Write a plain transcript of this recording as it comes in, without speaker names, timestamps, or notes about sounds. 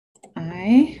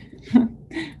Hi,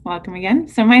 welcome again.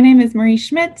 So my name is Marie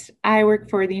Schmidt. I work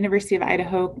for the University of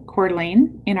Idaho Coeur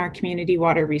d'Alene in our Community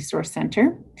Water Resource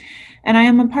Center. And I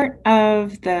am a part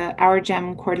of the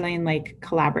ourgem Coeur d'Alene Lake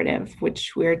Collaborative,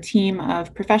 which we're a team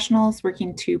of professionals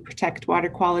working to protect water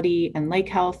quality and lake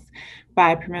health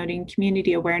by promoting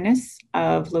community awareness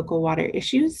of local water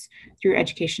issues through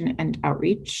education and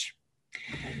outreach.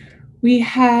 We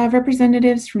have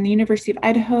representatives from the University of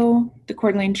Idaho, the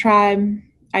Coeur d'Alene Tribe,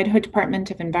 Idaho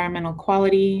Department of Environmental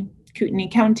Quality, Kootenai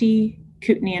County,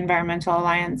 Kootenai Environmental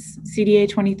Alliance, CDA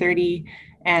 2030,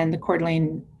 and the Coeur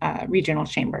d'Alene Regional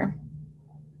Chamber.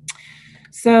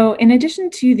 So in addition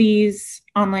to these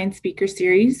online speaker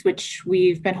series, which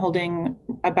we've been holding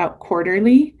about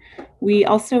quarterly, we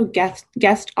also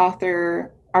guest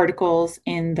author articles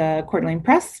in the Coeur d'Alene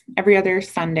Press every other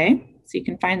Sunday. So you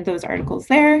can find those articles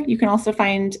there. You can also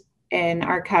find an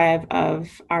archive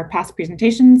of our past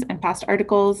presentations and past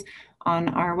articles on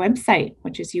our website,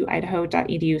 which is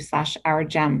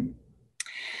uidaho.edu/ourgem.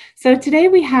 So today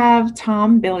we have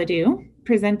Tom Biladeau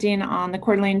presenting on the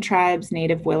Coeur d'Alene Tribe's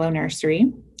native Willow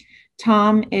Nursery.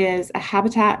 Tom is a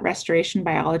habitat restoration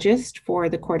biologist for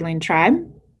the Coeur d'Alene Tribe.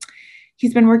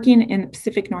 He's been working in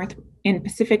Pacific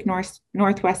Northwest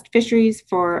fisheries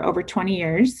for over 20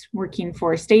 years, working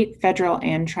for state, federal,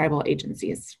 and tribal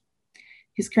agencies.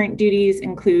 His current duties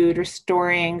include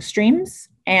restoring streams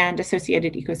and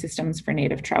associated ecosystems for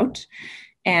native trout,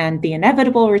 and the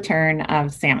inevitable return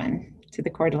of salmon to the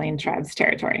Coeur d'Alene Tribe's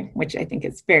territory, which I think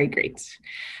is very great.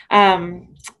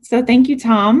 So thank you,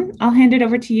 Tom. I'll hand it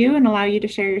over to you and allow you to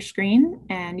share your screen,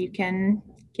 and you can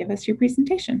give us your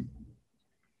presentation.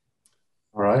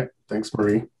 All right. Thanks,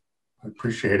 Marie. I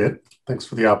appreciate it. Thanks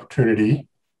for the opportunity.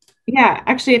 Yeah,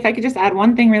 actually, if I could just add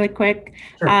one thing really quick.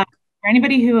 Sure. For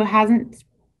anybody who hasn't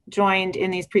joined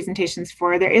in these presentations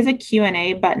before, there is a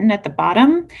Q&A button at the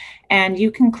bottom, and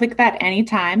you can click that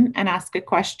anytime and ask a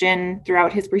question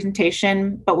throughout his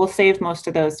presentation, but we'll save most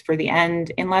of those for the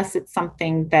end, unless it's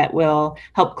something that will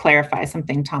help clarify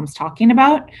something Tom's talking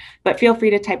about. But feel free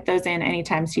to type those in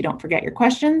anytime so you don't forget your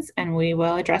questions, and we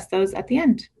will address those at the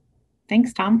end.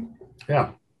 Thanks, Tom.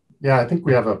 Yeah, I think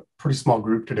we have a pretty small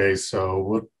group today,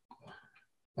 so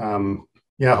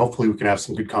hopefully we can have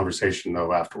some good conversation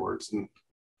though afterwards and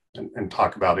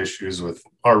talk about issues with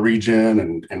our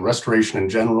region and restoration in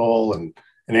general and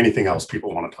anything else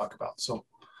people want to talk about. So,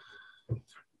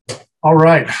 all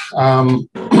right.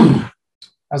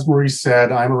 As Marie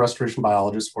said, I'm a restoration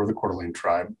biologist for the Coeur d'Alene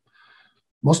Tribe.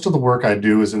 Most of the work I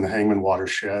do is in the Hangman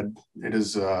watershed. It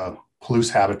is a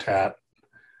Palouse habitat.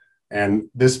 And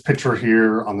this picture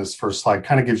here on this first slide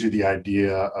kind of gives you the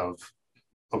idea of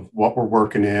what we're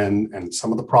working in and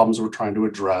some of the problems we're trying to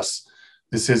address.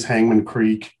 This is Hangman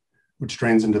Creek, which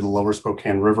drains into the lower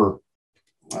Spokane River.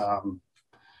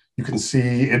 You can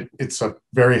see it's a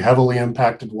very heavily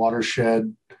impacted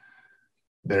watershed.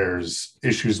 There's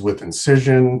issues with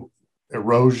incision,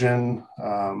 erosion.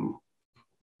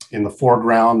 In the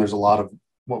foreground, there's a lot of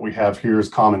what we have here is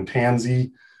common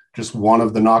tansy, just one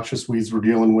of the noxious weeds we're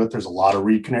dealing with. There's a lot of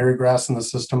reed canary grass in the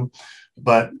system,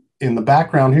 but in the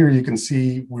background here, you can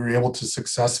see we were able to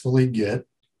successfully get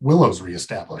willows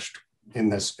reestablished in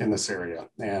this area.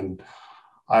 And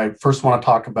I first want to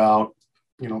talk about,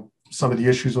 some of the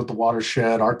issues with the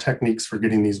watershed, our techniques for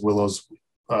getting these willows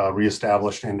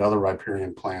reestablished and other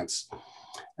riparian plants,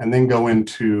 and then go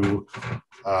into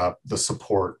the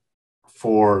support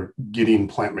for getting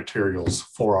plant materials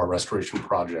for our restoration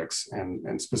projects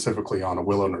and specifically on a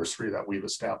willow nursery that we've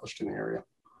established in the area.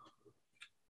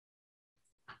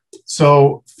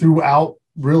 So throughout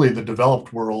really the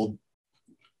developed world,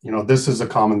 this is a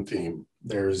common theme.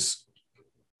 There's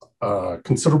a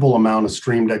considerable amount of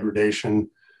stream degradation,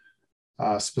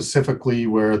 specifically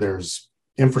where there's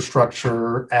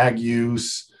infrastructure, ag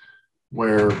use,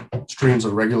 where streams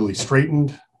are regularly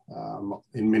straightened.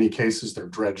 In many cases, they're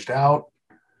dredged out.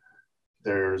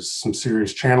 There's some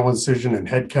serious channel incision and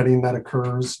head cutting that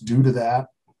occurs due to that.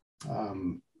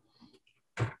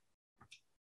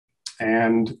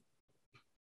 And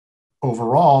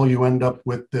overall, you end up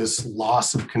with this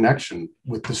loss of connection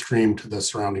with the stream to the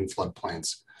surrounding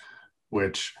floodplains,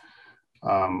 which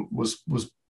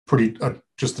was pretty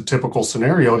just a typical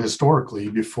scenario historically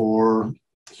before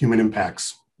human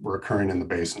impacts were occurring in the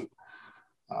basin,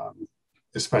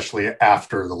 especially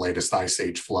after the latest ice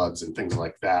age floods and things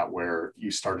like that, where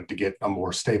you started to get a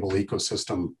more stable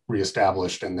ecosystem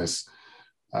reestablished and this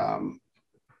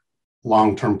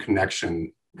long-term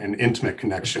connection and intimate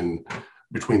connection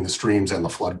between the streams and the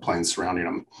floodplains surrounding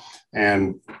them.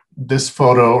 And this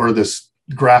photo or this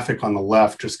graphic on the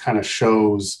left just kind of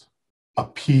shows a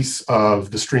piece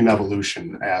of the stream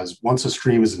evolution. As once a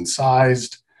stream is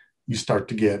incised, you start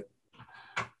to get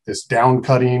this down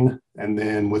cutting, and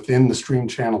then within the stream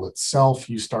channel itself,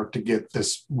 you start to get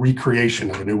this recreation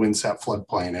of a new inset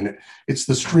floodplain. And it's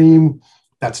the stream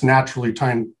that's naturally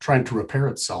trying to repair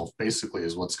itself, basically,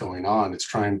 is what's going on. It's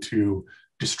trying to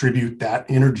distribute that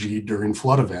energy during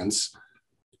flood events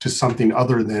to something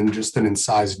other than just an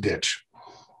incised ditch.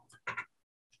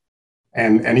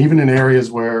 And even in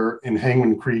areas where, in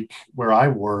Hangman Creek, where I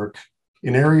work,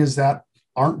 in areas that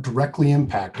aren't directly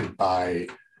impacted by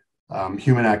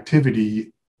human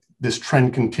activity, this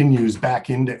trend continues back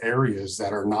into areas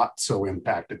that are not so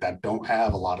impacted, that don't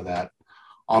have a lot of that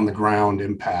on the ground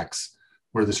impacts,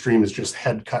 where the stream is just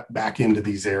head cut back into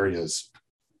these areas.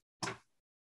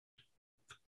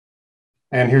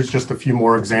 And here's just a few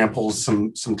more examples,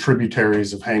 some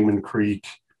tributaries of Hangman Creek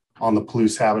on the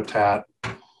Palouse habitat,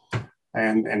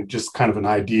 and just kind of an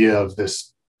idea of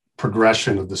this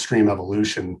progression of the stream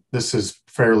evolution. This is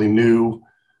fairly new.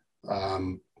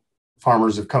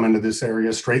 Farmers have come into this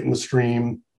area, straightened the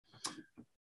stream,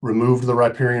 removed the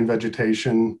riparian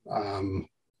vegetation,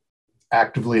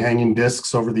 actively hanging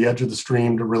discs over the edge of the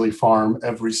stream to really farm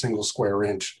every single square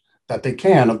inch that they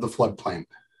can of the floodplain.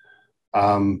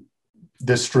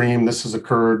 This stream, this has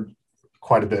occurred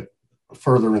quite a bit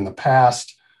further in the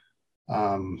past,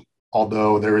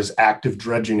 although there is active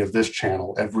dredging of this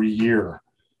channel every year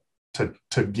to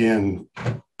again,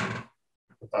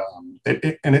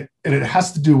 and it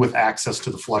has to do with access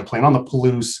to the floodplain. On the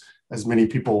Palouse, as many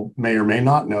people may or may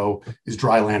not know, is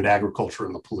dry land agriculture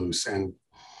in the Palouse. And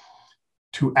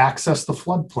to access the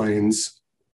floodplains,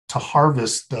 to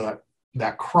harvest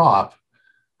that crop,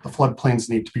 the floodplains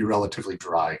need to be relatively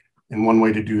dry. And one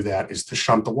way to do that is to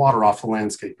shunt the water off the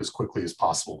landscape as quickly as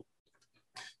possible.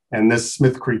 And this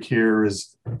Smith Creek here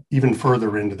is even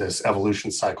further into this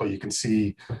evolution cycle. You can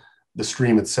see the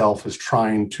stream itself is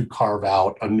trying to carve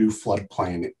out a new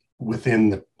floodplain within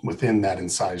that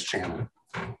incised channel.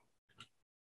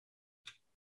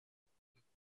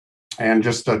 And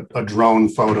just a drone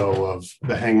photo of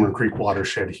the Hangman Creek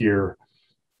watershed here.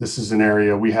 This is an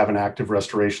area, we have an active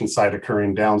restoration site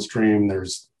occurring downstream.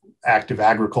 There's active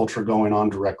agriculture going on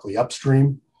directly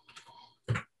upstream.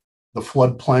 The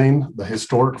floodplain, the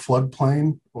historic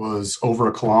floodplain, was over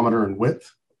 1 kilometer in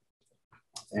width.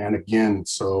 And again,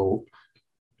 so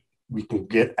we can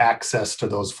get access to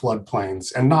those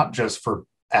floodplains, and not just for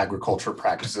agriculture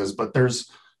practices, but there's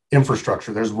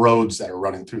infrastructure, there's roads that are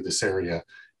running through this area,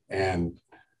 and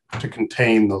to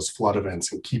contain those flood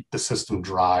events and keep the system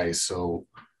dry so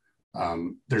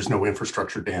there's no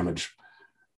infrastructure damage.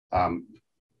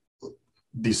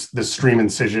 This stream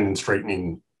incision and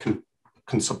straightening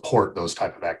can support those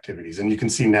type of activities. And you can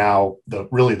see now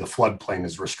really the floodplain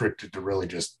is restricted to really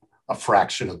just a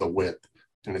fraction of the width,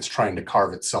 and it's trying to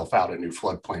carve itself out a new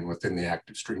floodplain within the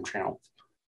active stream channel.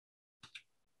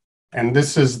 And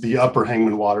this is the upper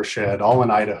Hangman watershed, all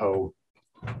in Idaho.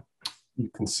 You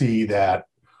can see that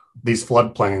these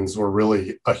floodplains were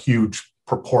really a huge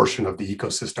proportion of the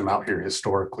ecosystem out here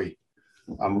historically.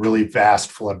 Really vast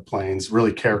floodplains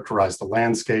really characterize the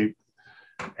landscape.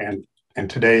 And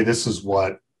today, this is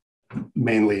what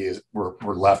mainly is we're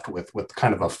left with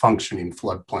kind of a functioning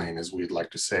floodplain, as we'd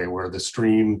like to say, where the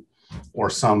stream or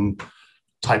some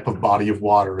type of body of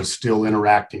water is still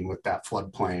interacting with that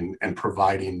floodplain and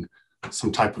providing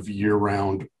some type of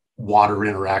year-round water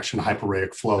interaction,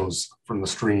 hyporheic flows from the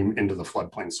stream into the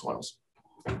floodplain soils.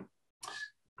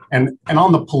 And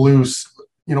on the Palouse,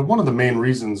 you know, one of the main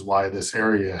reasons why this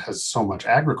area has so much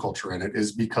agriculture in it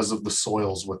is because of the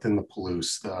soils within the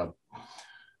Palouse.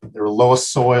 They're a loess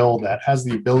soil that has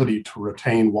the ability to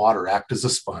retain water, act as a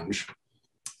sponge.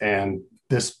 And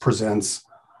this presents,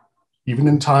 even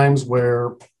in times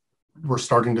where we're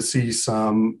starting to see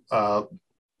some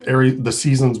the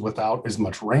seasons without as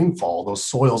much rainfall, those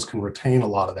soils can retain a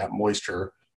lot of that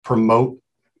moisture, promote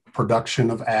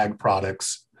production of ag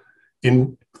products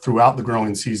throughout the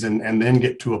growing season, and then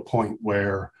get to a point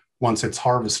where once it's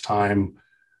harvest time,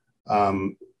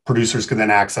 producers can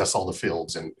then access all the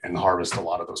fields and harvest a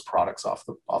lot of those products off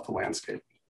the landscape.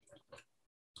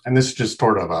 And this is just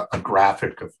sort of a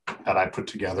graphic that I put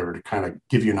together to kind of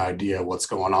give you an idea of what's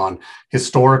going on.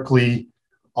 Historically,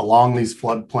 along these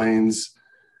floodplains,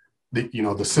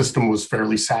 the system was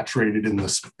fairly saturated in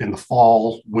the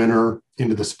fall, winter,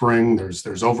 into the spring.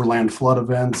 There's overland flood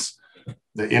events.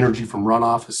 The energy from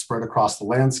runoff is spread across the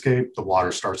landscape. The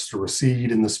water starts to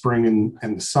recede in the spring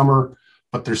and the summer,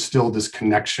 but there's still this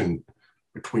connection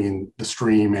between the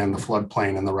stream and the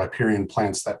floodplain and the riparian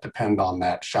plants that depend on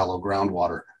that shallow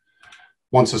groundwater.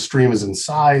 Once a stream is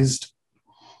incised,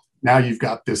 now you've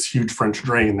got this huge French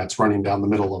drain that's running down the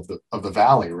middle of the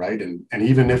valley, right? And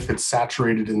even if it's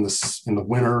saturated in the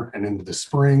winter and into the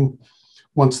spring,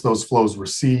 once those flows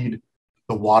recede,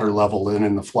 the water level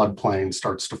in the floodplain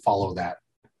starts to follow that.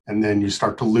 And then you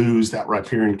start to lose that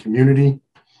riparian community.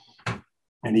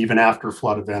 And even after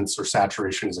flood events or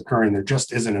saturation is occurring, there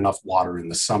just isn't enough water in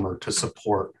the summer to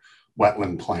support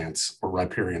wetland plants or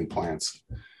riparian plants.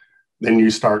 Then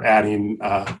you start adding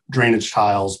drainage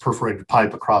tiles, perforated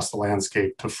pipe across the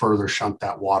landscape to further shunt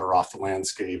that water off the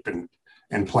landscape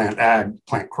and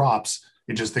plant crops.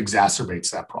 It just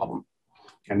exacerbates that problem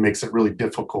and makes it really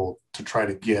difficult to try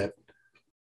to get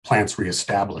plants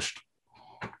reestablished,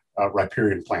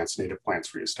 riparian plants, native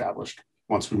plants reestablished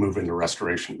once we move into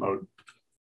restoration mode.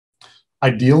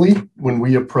 Ideally, when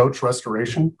we approach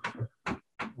restoration,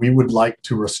 we would like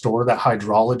to restore that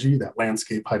hydrology, that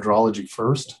landscape hydrology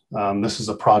first. This is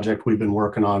a project we've been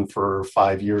working on for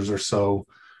 5 years or so,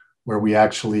 where we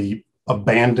actually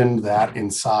abandoned that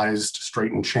incised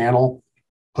straightened channel,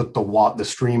 put the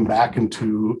stream back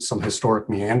into some historic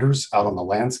meanders out on the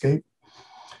landscape,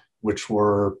 which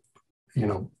were,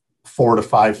 4 to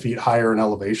 5 feet higher in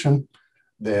elevation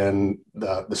than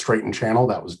the straightened channel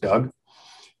that was dug.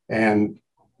 And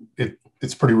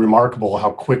it's pretty remarkable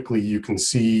how quickly you can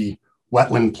see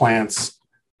wetland plants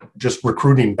just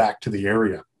recruiting back to the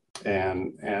area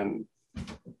and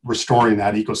restoring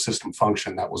that ecosystem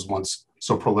function that was once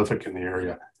so prolific in the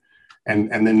area. And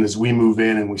then as we move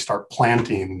in and we start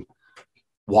planting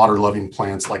water-loving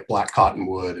plants like black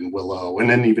cottonwood and willow, and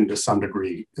then even to some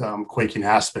degree, quaking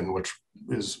aspen, which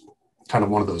is kind of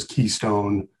one of those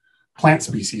keystone plant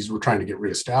species we're trying to get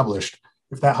reestablished.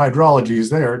 If that hydrology is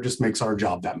there, it just makes our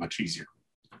job that much easier.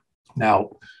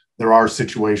 Now, there are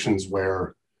situations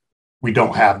where we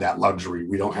don't have that luxury.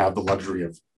 We don't have the luxury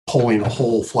of pulling a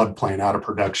whole floodplain out of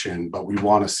production, but we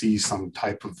want to see some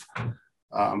type of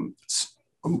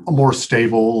a more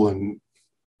stable and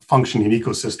functioning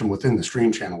ecosystem within the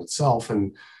stream channel itself.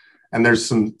 And there's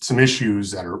some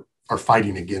issues that are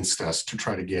fighting against us to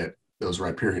try to get those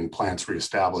riparian plants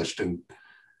reestablished.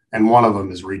 And one of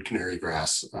them is reed canary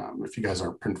grass. If you guys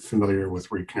aren't familiar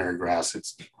with reed canary grass,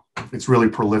 it's really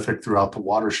prolific throughout the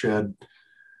watershed.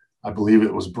 I believe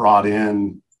it was brought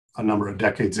in a number of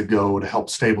decades ago to help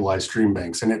stabilize stream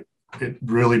banks. And it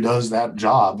really does that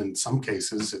job. In some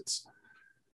cases, it's,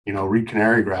 reed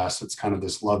canary grass, it's kind of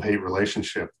this love-hate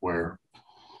relationship where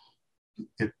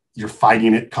you're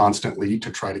fighting it constantly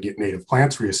to try to get native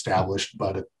plants reestablished.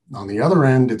 But on the other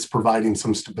end, it's providing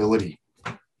some stability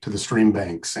to the stream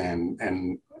banks and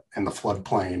the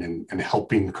floodplain and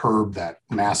helping curb that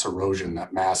mass erosion,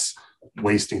 that mass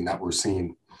wasting that we're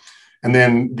seeing. And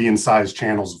then the incised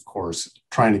channels, of course,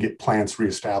 trying to get plants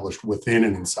reestablished within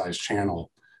an incised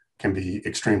channel can be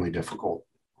extremely difficult.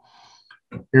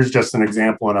 Here's just an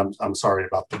example, and I'm sorry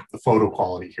about the photo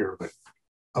quality here, but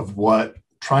of what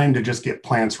trying to just get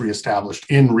plants reestablished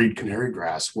in reed canary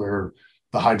grass, where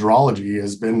the hydrology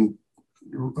has been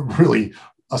really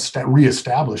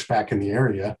reestablished back in the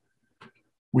area.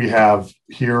 We have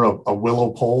here a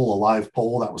willow pole, a live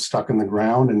pole that was stuck in the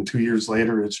ground, and 2 years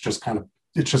later, it's just kind of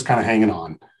hanging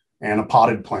on, and a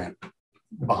potted plant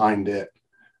behind it.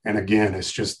 And again,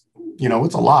 it's just,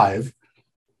 it's alive.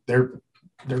 They're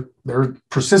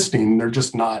persisting. They're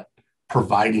just not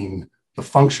providing the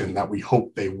function that we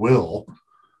hope they will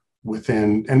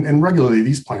within. And regularly,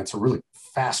 these plants are really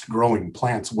fast growing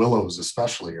plants. Willows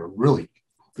especially are really,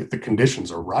 if the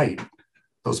conditions are right,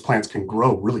 those plants can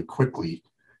grow really quickly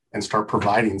and start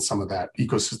providing some of that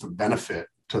ecosystem benefit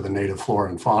to the native flora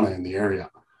and fauna in the area.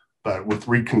 But with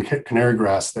reed canary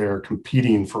grass, they're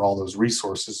competing for all those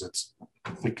resources.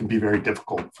 It can be very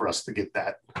difficult for us to get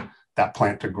that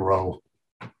plant to grow.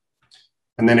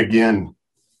 And then again,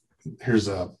 here's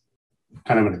a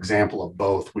kind of an example of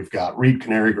both. We've got reed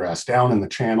canary grass down in the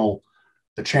channel.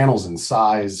 The channel's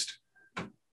incised,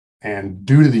 and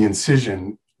due to the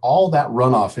incision, all that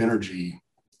runoff energy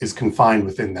is confined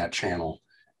within that channel.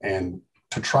 And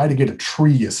to try to get a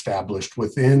tree established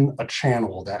within a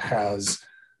channel that has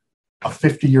a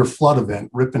 50-year flood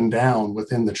event ripping down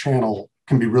within the channel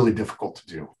can be really difficult to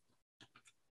do.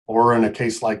 Or in a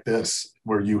case like this,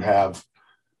 where you have,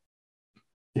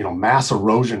 mass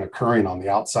erosion occurring on the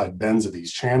outside bends of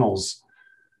these channels,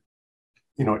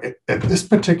 at this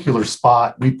particular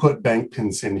spot, we put bank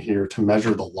pins in here to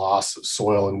measure the loss of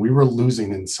soil, and we were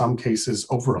losing, in some cases,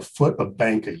 over a foot of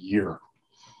bank a year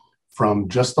from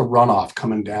just the runoff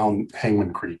coming down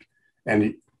Hangman Creek.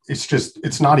 And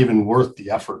it's not even worth the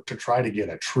effort to try to get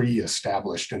a tree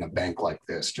established in a bank like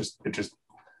this. You're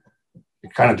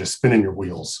kind of just spinning your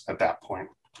wheels at that point.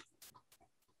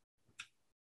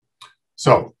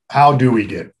 So how do we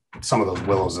get some of those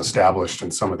willows established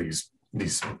in some of these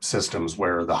systems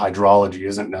where the hydrology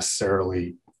isn't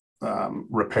necessarily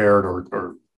repaired,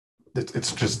 or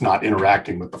it's just not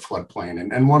interacting with the floodplain?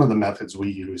 And one of the methods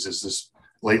we use is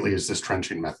this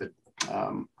trenching method.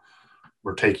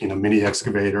 We're taking a mini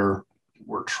excavator,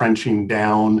 we're trenching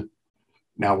down.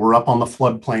 Now we're up on the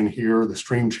floodplain here. The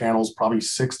stream channel is probably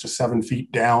 6 to 7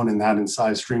 feet down in that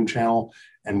incised stream channel,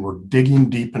 and we're digging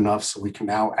deep enough so we can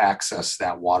now access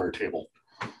that water table.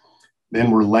 Then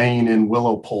we're laying in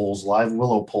willow poles, live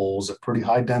willow poles at pretty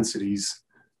high densities.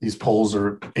 These poles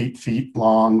are 8 feet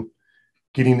long,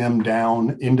 getting them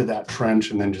down into that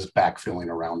trench and then just backfilling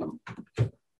around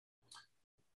them.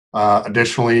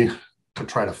 Additionally, to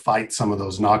try to fight some of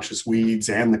those noxious weeds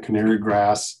and the canary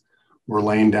grass, we're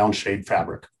laying down shade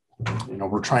fabric.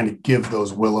 We're trying to give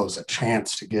those willows a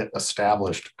chance to get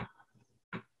established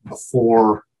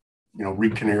before,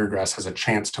 reed canary grass has a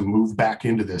chance to move back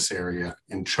into this area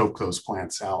and choke those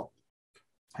plants out.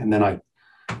 And then I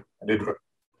did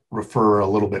refer a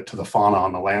little bit to the fauna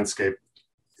on the landscape.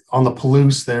 On the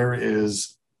Palouse, there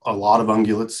is a lot of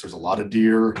ungulates. There's a lot of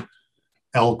deer,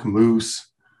 elk, moose,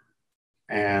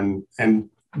 and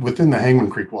within the Hangman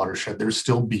Creek watershed, there's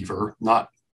still beaver, not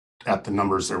at the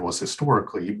numbers there was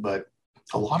historically, but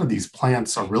a lot of these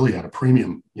plants are really at a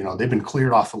premium. They've been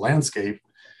cleared off the landscape,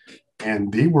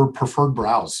 and they were preferred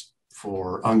browse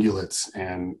for ungulates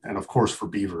and of course for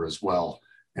beaver as well.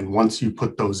 And once you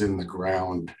put those in the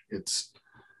ground, it's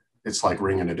like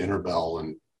ringing a dinner bell,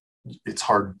 and it's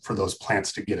hard for those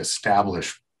plants to get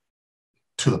established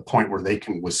to the point where they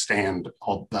can withstand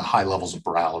all the high levels of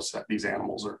browse that these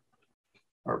animals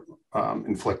are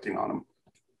inflicting on them.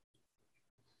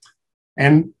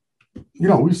 And,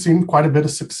 we've seen quite a bit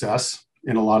of success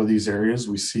in a lot of these areas.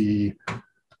 We see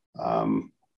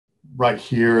right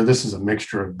here, this is a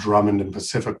mixture of Drummond and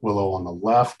Pacific willow on the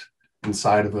left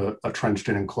inside of a trenched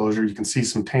in enclosure. You can see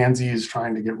some tansies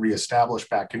trying to get reestablished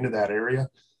back into that area.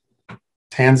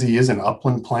 Tansy is an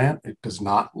upland plant. It does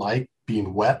not like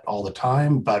being wet all the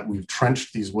time, but we've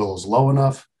trenched these willows low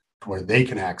enough to where they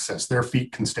can access, their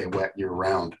feet can stay wet year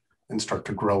round and start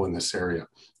to grow in this area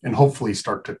and hopefully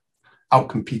start to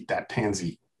outcompete that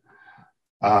tansy.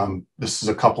 This is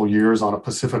a couple years on a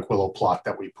Pacific willow plot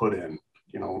that we put in.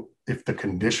 If the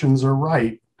conditions are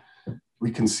right,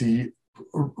 we can see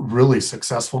really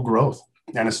successful growth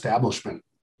and establishment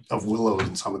of willows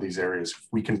in some of these areas.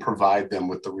 We can provide them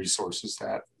with the resources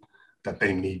that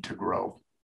they need to grow.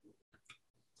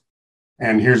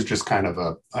 And here's just kind of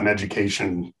an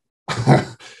education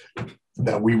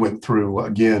that we went through.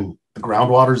 Again, the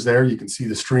groundwater's there. You can see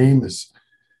the stream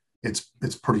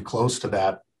it's pretty close to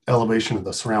that elevation of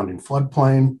the surrounding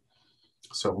floodplain.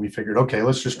 So we figured, okay,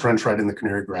 let's just trench right in the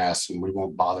canary grass and we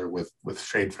won't bother with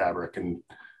shade fabric. And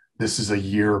this is a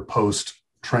year post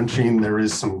trenching. There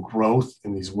is some growth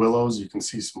in these willows. You can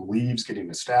see some leaves getting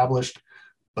established,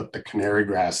 but the canary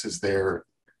grass is there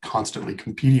constantly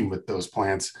competing with those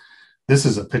plants. This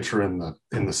is a picture in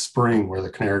the spring where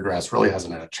the canary grass really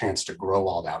hasn't had a chance to grow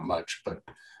all that much, but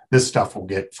this stuff will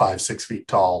get 5-6 feet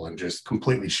tall and just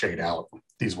completely shade out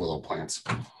these willow plants.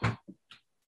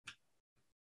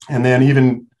 And then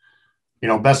even,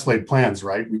 best laid plans,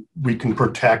 right? We can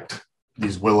protect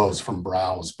these willows from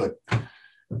browse, but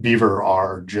beaver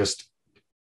are just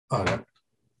a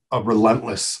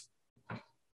relentless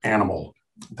animal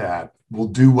that will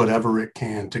do whatever it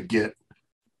can to get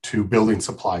to building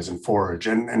supplies and forage.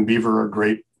 And beaver are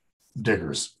great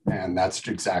diggers. And that's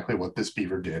exactly what this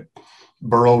beaver did.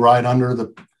 Burrow right under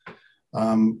the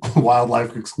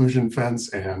wildlife exclusion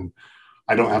fence. And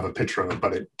I don't have a picture of it,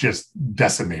 but it just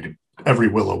decimated every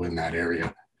willow in that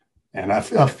area. And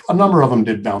a number of them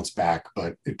did bounce back,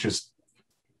 but it just,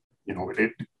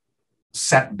 it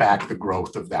set back the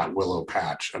growth of that willow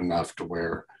patch enough to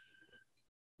where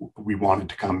we wanted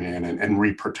to come in and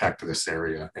re-protect this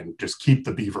area and just keep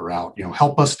the beaver out.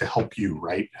 Help us to help you,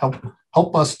 right?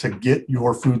 Help us to get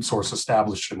your food source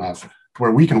established enough to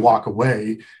where we can walk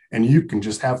away and you can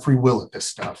just have free will at this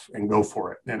stuff and go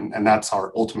for it. And that's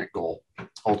our ultimate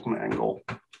end goal.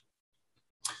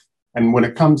 And when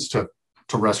it comes to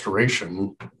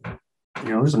restoration,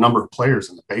 there's a number of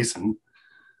players in the basin.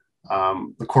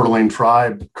 The Coeur d'Alene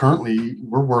tribe, currently,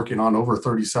 we're working on over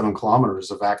 37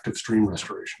 kilometers of active stream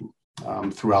restoration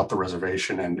throughout the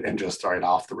reservation and just right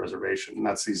off the reservation. And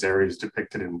that's these areas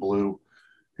depicted in blue.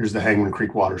 Here's the Hangman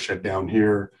Creek watershed down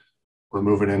here. We're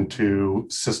moving into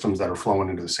systems that are flowing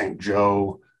into the St.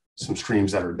 Joe, some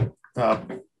streams that are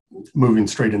moving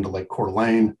straight into Lake Coeur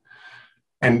d'Alene.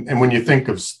 And when you think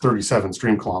of 37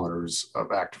 stream kilometers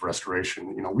of active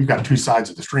restoration, we've got two sides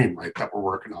of the stream, right, that we're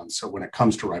working on. So when it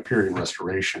comes to riparian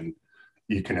restoration,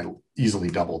 you can easily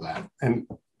double that. And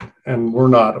we're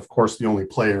not, of course, the only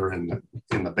player in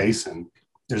the basin.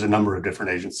 There's a number of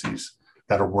different agencies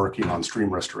that are working on stream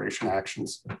restoration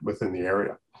actions within the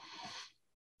area.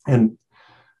 And,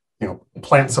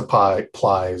 plant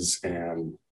supplies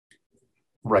and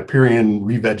riparian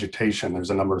revegetation,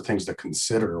 there's a number of things to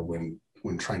consider when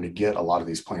trying to get a lot of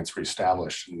these plants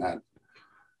reestablished. And that,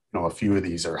 a few of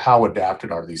these are, how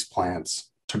adapted are these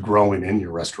plants to growing in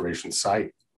your restoration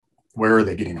site? Where are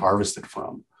they getting harvested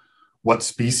from? What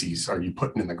species are you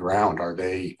putting in the ground? Are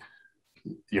they,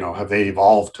 have they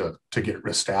evolved to get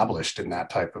established in that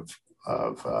type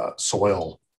of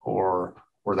soil or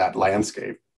that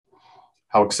landscape?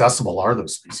 How accessible are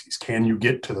those species? Can you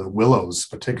get to the willows,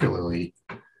 particularly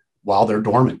while they're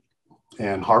dormant,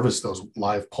 and harvest those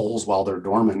live poles while they're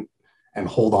dormant and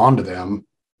hold on to them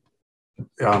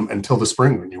until the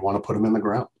spring when you want to put them in the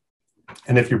ground?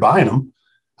 And if you're buying them,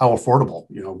 how affordable?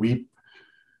 We,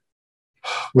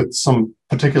 with some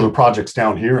particular projects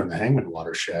down here in the Hangman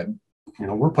watershed,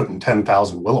 we're putting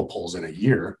 10,000 willow poles in a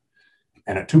year,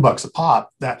 and at $2 a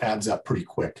pop, that adds up pretty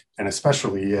quick. And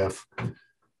especially if,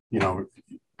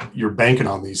 you're banking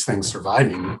on these things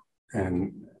surviving,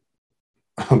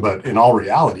 but in all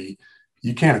reality,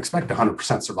 you can't expect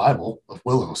 100% survival of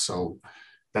willow. So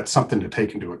that's something to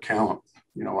take into account.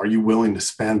 Are you willing to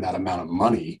spend that amount of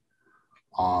money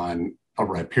on a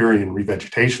riparian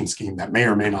revegetation scheme that may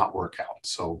or may not work out?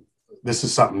 So this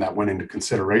is something that went into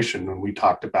consideration when we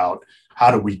talked about how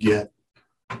do we get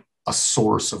a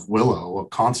source of willow, a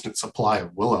constant supply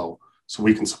of willow, so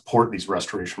we can support these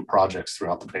restoration projects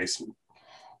throughout the basin.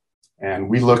 And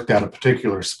we looked at a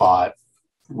particular spot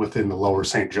within the lower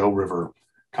St. Joe River,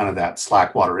 kind of that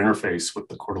slack water interface with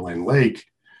the Coeur d'Alene Lake.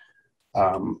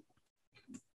 And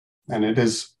it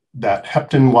is that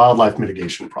Hepton wildlife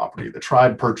mitigation property. The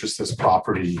tribe purchased this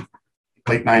property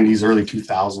late 90s, early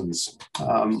 2000s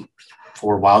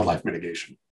for wildlife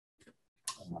mitigation.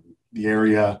 The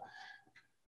area,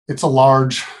 it's a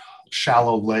large,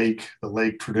 shallow lake. The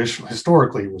lake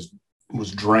historically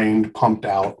was drained, pumped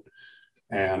out,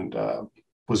 and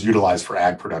was utilized for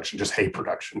ag production, just hay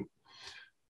production.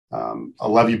 A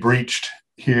levee breached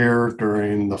here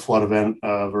during the flood event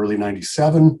of early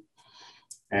 97.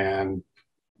 And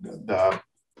the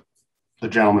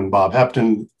gentleman, Bob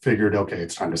Hepton, figured, okay,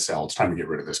 it's time to sell. It's time to get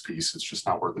rid of this piece. It's just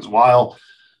not worth his while.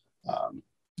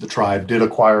 The tribe did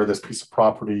acquire this piece of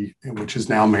property, which is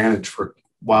now managed for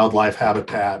wildlife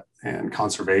habitat and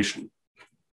conservation.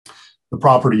 The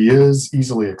property is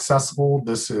easily accessible.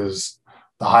 This is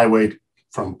the highway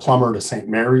from Plummer to St.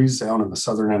 Mary's down in the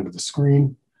southern end of the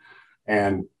screen.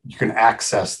 And you can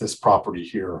access this property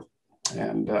here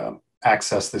and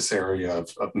access this area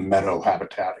of meadow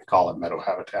habitat and call it meadow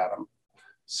habitat.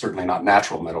 Certainly not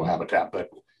natural meadow habitat, but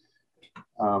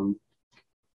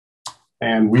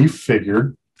and we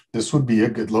figured this would be a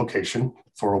good location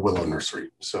for a willow nursery.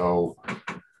 So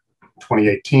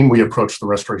 2018, we approached the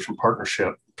Restoration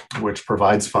Partnership, which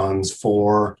provides funds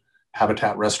for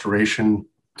habitat restoration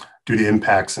due to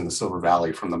impacts in the Silver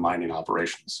Valley from the mining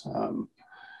operations.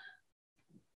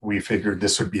 We figured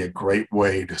this would be a great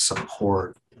way to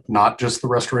support not just the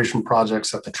restoration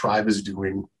projects that the tribe is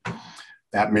doing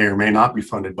that may or may not be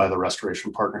funded by the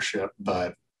Restoration Partnership,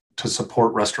 but to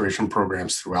support restoration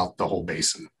programs throughout the whole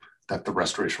basin that the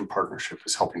Restoration Partnership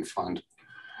is helping fund.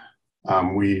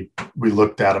 We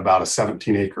looked at about a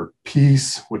 17-acre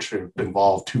piece, which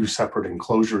involved 2 separate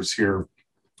enclosures here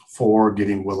for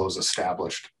getting willows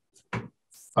established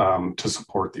to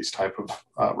support these type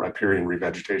of riparian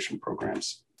revegetation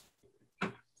programs.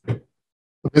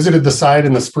 I visited the site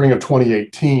in the spring of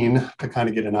 2018 to kind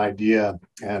of get an idea.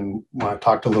 And when I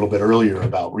talked a little bit earlier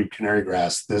about reed canary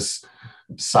grass, this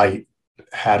site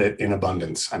had it in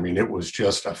abundance. I mean, it was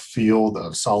just a field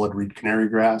of solid reed canary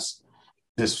grass.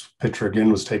 This picture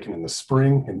again was taken in the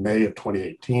spring, in May of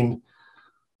 2018.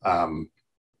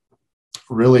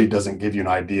 Really doesn't give you an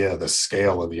idea of the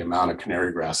scale of the amount of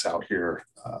canary grass out here.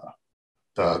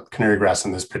 The canary grass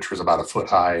in this picture is about 1 foot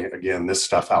high. Again, this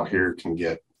stuff out here can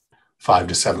get 5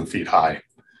 to 7 feet high,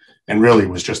 and really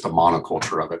was just a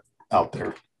monoculture of it out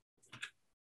there.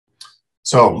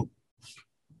 So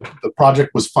the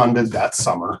project was funded that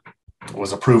summer,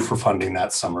 was approved for funding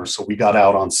that summer. So we got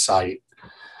out on site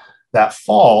that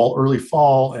fall, early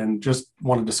fall, and just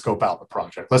wanted to scope out the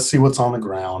project. Let's see what's on the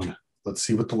ground. Let's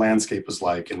see what the landscape is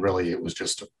like. And really it was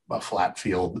just a flat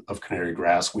field of canary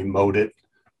grass. We mowed it,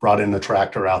 brought in the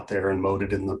tractor out there and mowed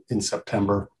it in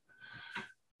September.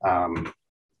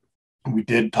 We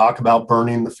did talk about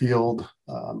burning the field.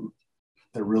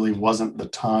 There really wasn't the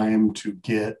time to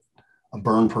get a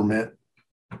burn permit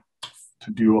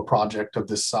to do a project of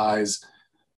this size.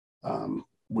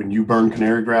 When you burn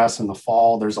canary grass in the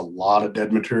fall, there's a lot of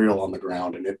dead material on the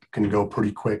ground and it can go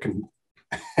pretty quick. And,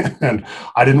 and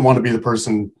I didn't want to be the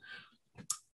person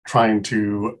trying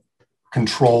to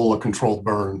control a controlled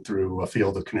burn through a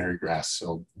field of canary grass.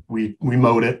 So we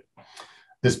mowed it.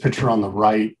 This picture on the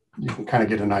right, you can kind of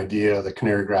get an idea of the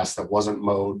canary grass that wasn't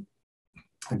mowed.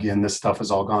 Again, this stuff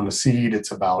has all gone to seed.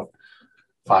 It's about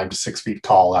 5 to 6 feet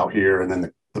tall out here, and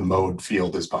then the mowed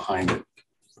field is behind it.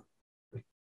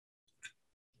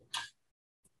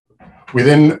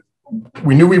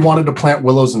 We knew we wanted to plant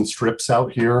willows and strips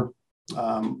out here.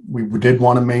 We did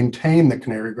want to maintain the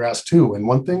canary grass too. And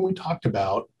one thing we talked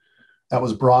about that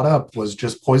was brought up was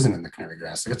just poisoning the canary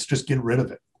grass. Let's just get rid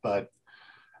of it. But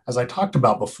as I talked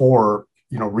about before,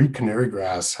 reed canary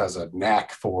grass has a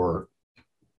knack for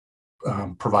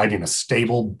providing a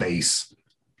stable base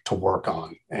to work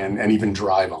on and even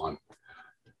drive on.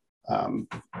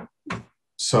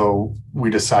 So we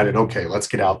decided, okay, let's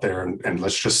get out there and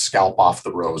let's just scalp off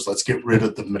the rows. Let's get rid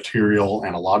of the material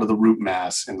and a lot of the root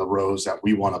mass in the rows that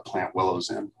we want to plant willows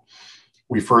in.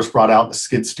 We first brought out the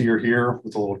skid steer here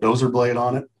with a little dozer blade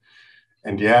on it.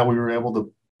 And yeah, we were able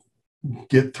to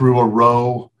get through a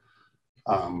row.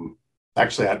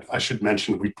 Actually, I should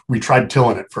mention, we tried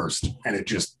tilling it first, and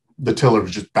the tiller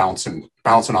was just bouncing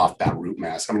off that root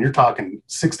mass. I mean, you're talking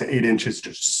 6 to 8 inches,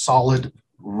 just solid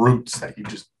roots that we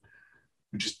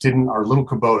just didn't, our little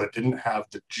Kubota didn't have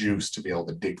the juice to be able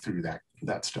to dig through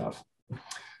that stuff.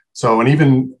 So, and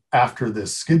even after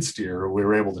this skid steer, we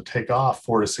were able to take off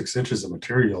 4 to 6 inches of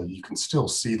material. You can still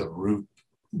see the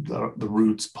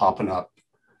roots popping up.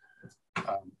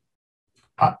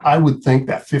 I would think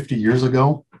that 50 years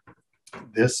ago,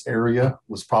 this area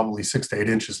was probably 6 to 8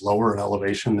 inches lower in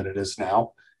elevation than it is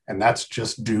now. And that's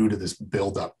just due to this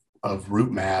buildup of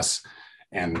root mass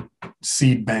and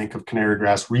seed bank of canary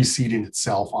grass reseeding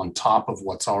itself on top of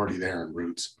what's already there in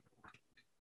roots.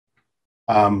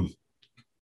 Our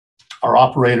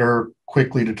operator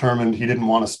quickly determined he didn't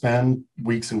want to spend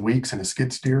weeks and weeks in a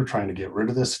skid steer trying to get rid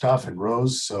of this stuff in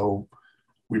rows. So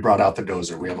we brought out the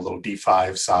dozer. We have a little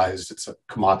D5 sized, it's a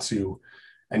Komatsu,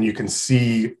 and you can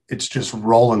see it's just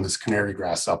rolling this canary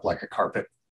grass up like a carpet,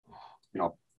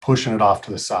 pushing it off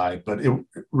to the side. But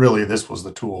really, this was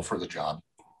the tool for the job.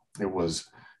 It was,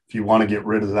 if you want to get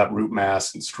rid of that root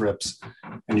mass and strips,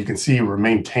 and you can see we're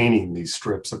maintaining these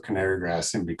strips of canary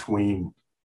grass in between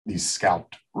these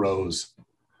scalped rows.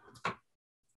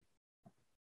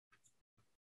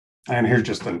 And here's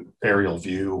just an aerial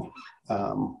view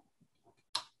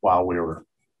while we were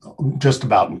just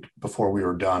about before we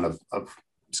were done of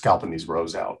scalping these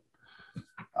rows out.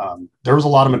 There was a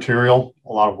lot of material,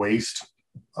 a lot of waste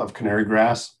of canary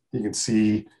grass. You can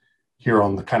see here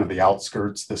on the kind of the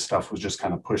outskirts, this stuff was just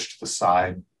kind of pushed to the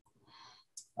side.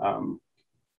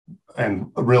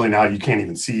 And really now you can't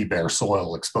even see bare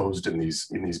soil exposed in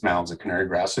these mounds of canary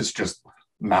grass. It's just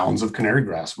mounds of canary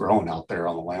grass growing out there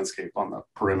on the landscape on the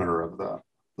perimeter of the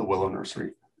Willow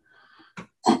Nursery.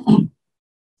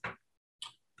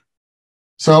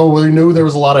 So we knew there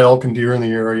was a lot of elk and deer in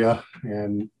the area.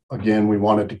 And again, we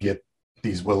wanted to get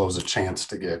these willows a chance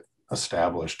to get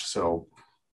established. So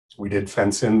we did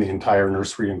fence in the entire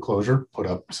nursery enclosure, put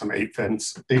up some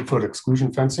 8-foot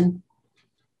exclusion fencing.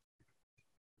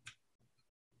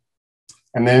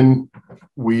 And then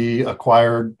we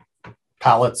acquired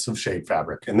pallets of shade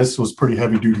fabric. And this was pretty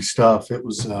heavy duty stuff. It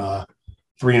was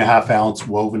 3.5 ounce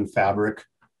woven fabric,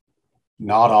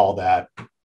 not all that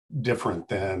different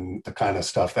than the kind of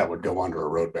stuff that would go under a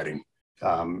road bedding.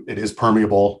 It is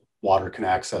permeable, water can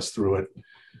access through it.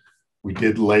 We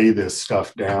did lay this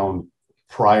stuff down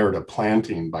prior to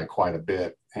planting by quite a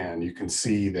bit. And you can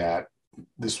see that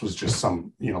this was just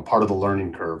some, part of the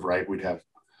learning curve, right? We'd have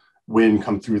wind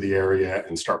come through the area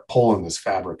and start pulling this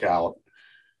fabric out.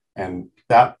 And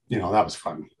that, that was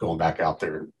fun, going back out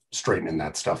there, straightening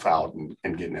that stuff out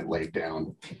and getting it laid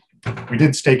down. We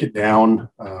did stake it down.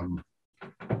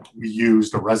 We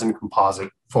used a resin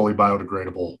composite, fully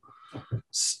biodegradable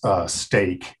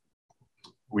stake.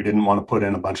 We didn't want to put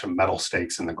in a bunch of metal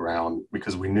stakes in the ground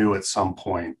because we knew at some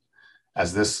point,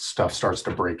 as this stuff starts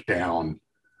to break down,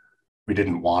 we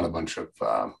didn't want a bunch of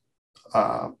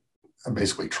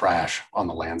basically trash on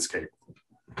the landscape.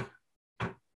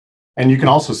 And you can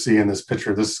also see in this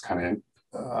picture, this is kind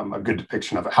of a good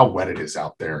depiction of how wet it is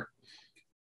out there.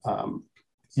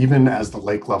 Even as the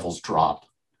lake levels drop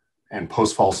and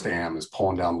post-fall dam is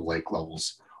pulling down the lake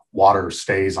levels, water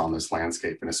stays on this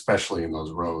landscape, and especially in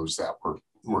those rows that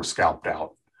were scalped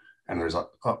out. And there's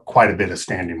quite a bit of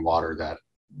standing water that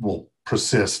will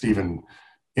persist even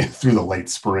through the late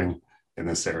spring in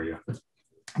this area.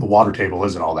 The water table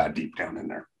isn't all that deep down in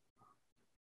there.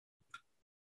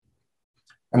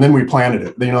 And then we planted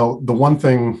it. You know, the one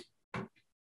thing,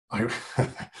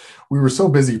 we were so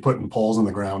busy putting poles in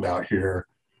the ground out here.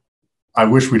 I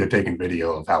wish we'd have taken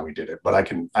video of how we did it, but I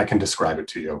can describe it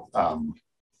to you.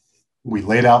 We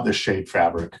laid out this shade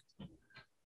fabric,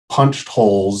 punched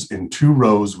holes in 2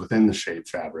 rows within the shade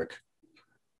fabric,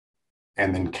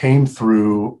 and then came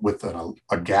through with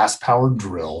a gas-powered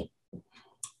drill,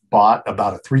 bought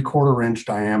about a 3/4 inch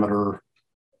diameter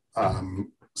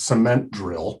cement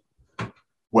drill,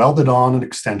 welded on an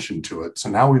extension to it. So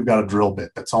now we've got a drill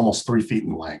bit that's almost 3 feet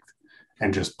in length,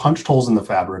 and just punched holes in the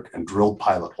fabric and drilled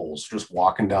pilot holes, just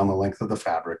walking down the length of the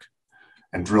fabric,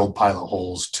 and drilled pilot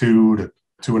holes 2 to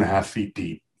 2.5 feet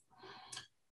deep.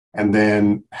 And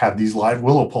then had these live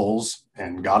willow poles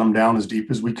and got them down as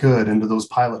deep as we could into those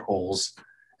pilot holes,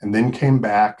 and then came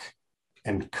back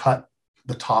and cut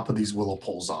the top of these willow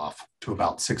poles off to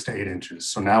about 6 to 8 inches.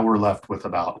 So now we're left with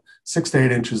about 6 to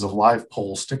 8 inches of live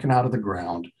pole sticking out of the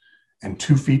ground and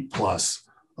 2 feet plus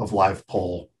of live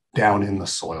pole down in the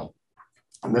soil.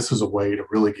 And this is a way to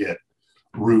really get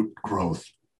root growth,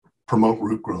 promote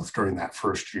root growth during that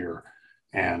first year,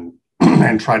 and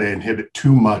try to inhibit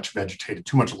too much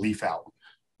leaf out.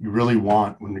 You really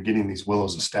want, when you're getting these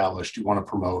willows established, you want to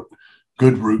promote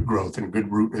good root growth and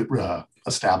good root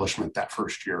establishment that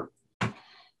first year,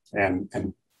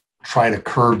 and try to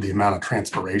curb the amount of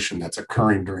transpiration that's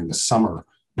occurring during the summer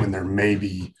when there may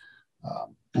be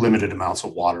limited amounts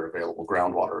of water available,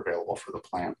 groundwater available for the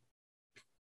plant.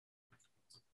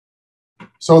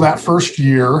 So that first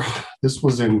year, this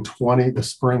was in the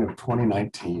spring of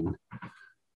 2019,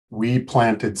 we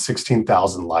planted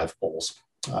 16,000 live poles,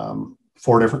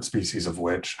 4 different species of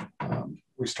which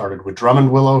we started with Drummond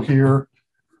willow here,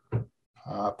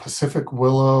 Pacific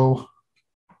willow.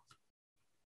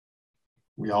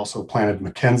 We also planted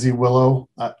Mackenzie willow.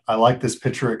 I like this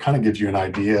picture. It kind of gives you an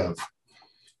idea of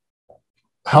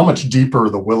how much deeper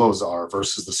the willows are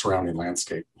versus the surrounding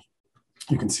landscape.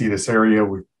 You can see this area,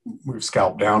 we've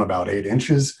scalped down about 8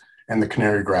 inches, and the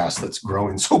canary grass that's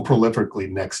growing so prolifically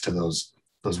next to those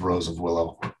rows of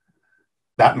willow.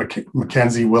 That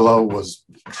Mackenzie willow was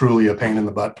truly a pain in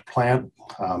the butt to plant.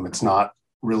 It's not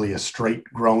really a straight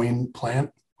growing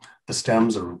plant. The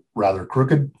stems are rather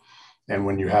crooked. And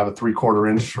when you have a 3/4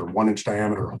 inch or 1 inch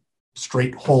diameter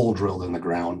straight hole drilled in the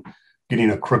ground, getting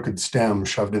a crooked stem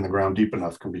shoved in the ground deep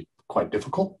enough can be quite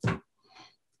difficult.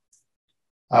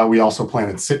 We also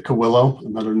planted Sitka willow,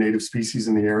 another native species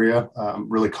in the area,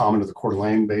 really common to the Coeur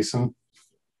d'Alene Basin.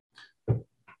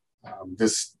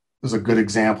 This is a good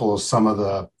example of some of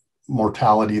the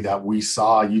mortality that we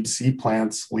saw. You'd see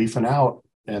plants leafing out,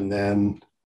 and then,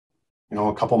 you know,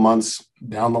 a couple months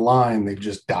down the line, they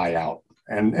just die out.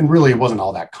 And really, it wasn't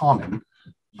all that common,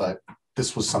 but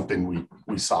this was something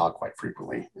we saw quite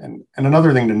frequently. And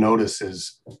another thing to notice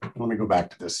is, let me go back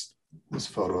to this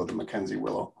photo of the Mackenzie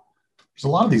willow. There's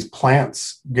a lot of these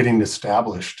plants getting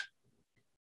established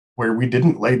where we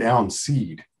didn't lay down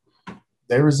seed.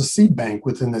 There is a seed bank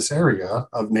within this area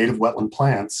of native wetland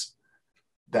plants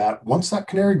that, once that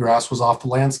canary grass was off the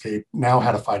landscape, now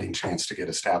had a fighting chance to get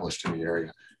established in the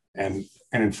area. And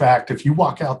in fact, if you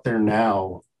walk out there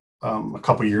now, a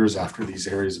couple of years after these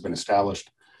areas have been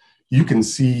established, you can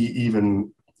see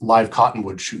even live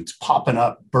cottonwood shoots popping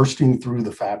up, bursting through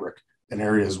the fabric in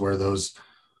areas where those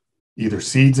either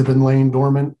seeds have been laying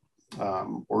dormant,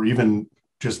 or even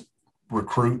just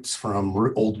recruits from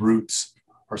old roots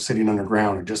are sitting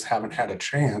underground and just haven't had a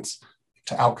chance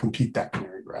to outcompete that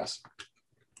canary grass.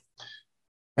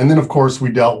 And then, of course,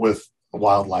 we dealt with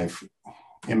wildlife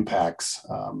impacts.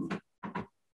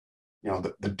 You know,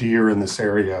 the deer in this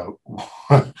area,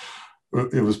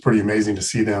 it was pretty amazing to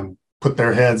see them put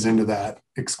their heads into that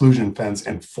exclusion fence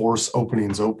and force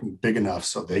openings open big enough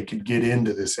so they could get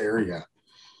into this area.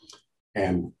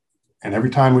 And every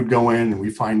time we'd go in and we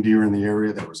find deer in the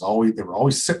area, they were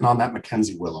always sitting on that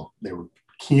Mackenzie willow. They were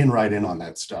keying right in on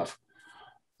that stuff.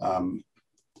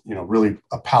 You know, really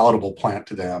a palatable plant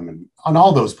to them. And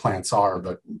all those plants are,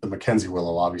 but the Mackenzie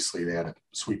willow, obviously, they had a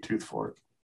sweet tooth for it.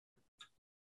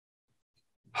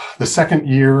 The second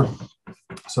year,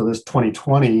 so this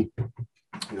 2020,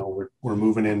 you know, we're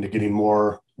moving into getting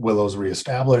more willows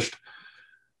reestablished.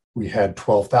 We had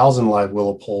 12,000 live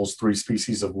willow poles, 3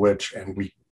 species of which, and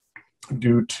we,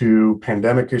 due to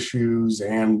pandemic issues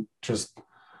and just,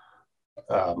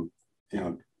 you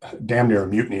know, damn near a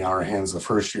mutiny on our hands the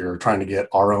first year, trying to get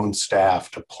our own staff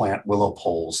to plant willow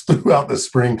poles throughout the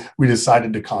spring, we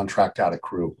decided to contract out a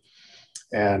crew.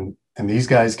 And And these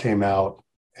guys came out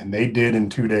and they did in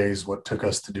 2 days what took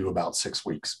us to do about 6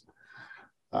 weeks.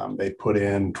 They put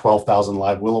in 12,000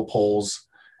 live willow poles,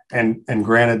 and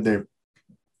granted,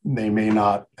 they may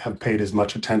not have paid as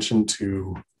much attention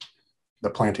to the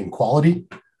planting quality,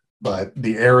 but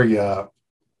the area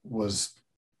was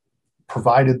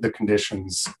provided the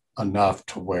conditions enough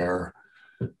to where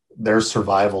their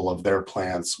survival of their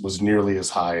plants was nearly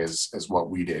as high as what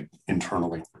we did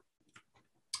internally.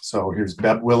 So here's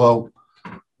bed willow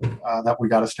that we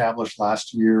got established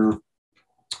last year,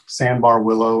 sandbar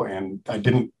willow, and I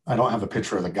don't have a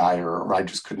picture of the Geyer, or I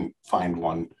just couldn't find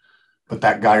one, but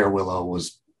that Geyer willow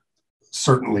was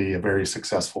certainly a very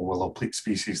successful willow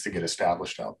species to get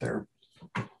established out there.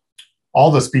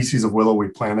 All the species of willow we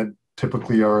planted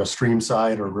typically are a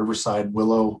streamside or riverside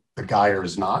willow. The Geyer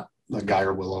is not. The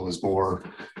Geyer willow is more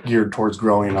geared towards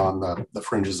growing on the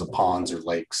fringes of ponds or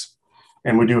lakes.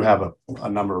 And we do have a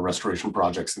number of restoration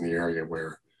projects in the area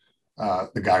where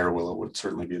the Geyer willow would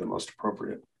certainly be the most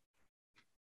appropriate.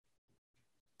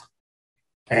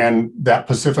 And that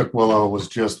Pacific willow was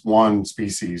just one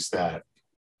species that,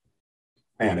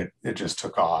 man, it just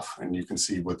took off. And you can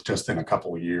see with just in a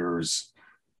couple of years,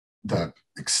 the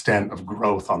extent of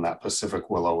growth on that Pacific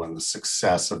willow and the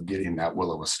success of getting that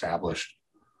willow established.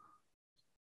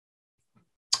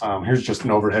 Here's just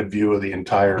an overhead view of the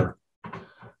entire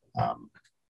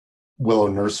Willow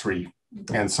Nursery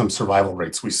and some survival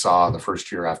rates we saw the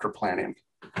first year after planting.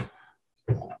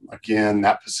 Again,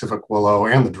 that Pacific willow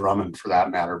and the Drummond, for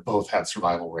that matter, both had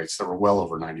survival rates that were well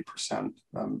over 90%.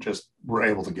 Just were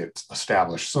able to get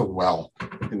established so well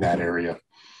in that area.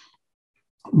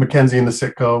 Mackenzie and the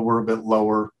Sitka were a bit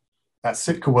lower. That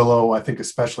Sitka willow, I think,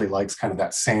 especially likes kind of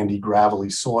that sandy,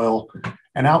 gravelly soil.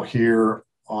 And out here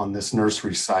on this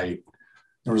nursery site,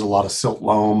 there was a lot of silt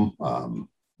loam.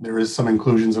 There is some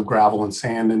inclusions of gravel and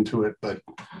sand into it, but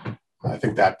I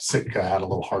think that Sitka had a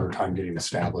little harder time getting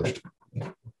established.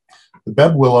 The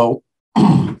bed willow,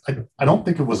 I don't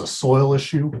think it was a soil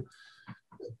issue.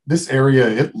 This area,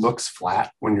 it looks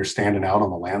flat when you're standing out on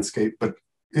the landscape, but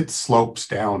it slopes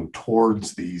down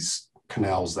towards these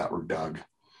canals that were dug.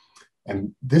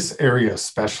 And this area,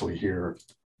 especially here,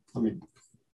 let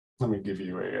me give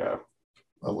you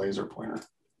a laser pointer.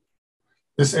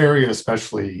 This area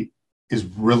especially is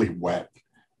really wet.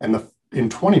 And in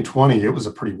 2020, it was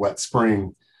a pretty wet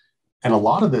spring. And a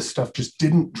lot of this stuff just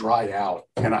didn't dry out.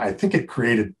 And I think it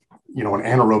created, an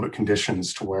anaerobic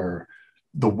conditions to where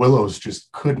the willows just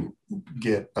couldn't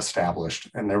get established.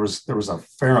 And there was a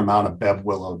fair amount of bed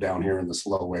willow down here in this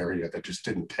low area that just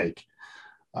didn't take.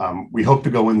 We hope to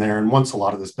go in there, and once a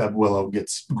lot of this bed willow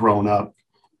gets grown up,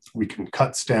 we can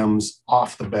cut stems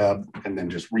off the bed and then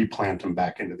just replant them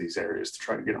back into these areas to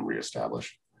try to get them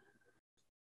reestablished.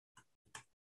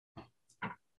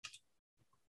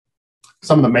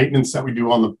 Some of the maintenance that we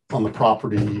do on the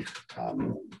property,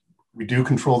 we do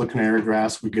control the canary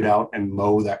grass. We get out and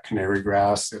mow that canary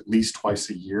grass at least twice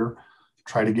a year,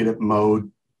 try to get it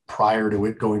mowed prior to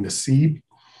it going to seed.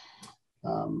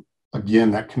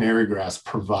 Again, that canary grass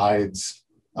provides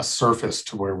a surface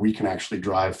to where we can actually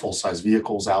drive full-size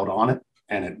vehicles out on it,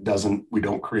 and we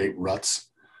don't create ruts.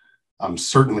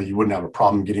 Certainly you wouldn't have a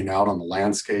problem getting out on the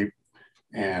landscape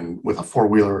and with a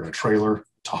four-wheeler and a trailer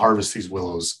to harvest these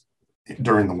willows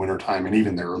during the wintertime and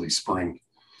even the early spring.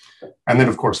 And then,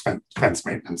 of course, fence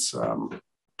maintenance,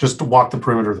 just to walk the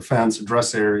perimeter of the fence,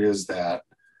 address areas that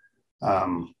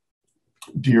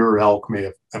deer or elk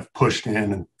may have pushed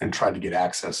in and tried to get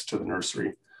access to the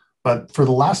nursery. But for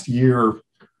the last year,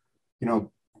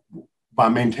 by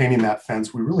maintaining that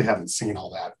fence, we really haven't seen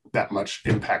all that much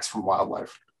impacts from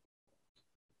wildlife.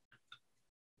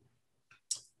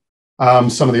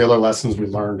 Some of the other lessons we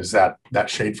learned is that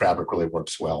shade fabric really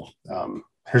works well.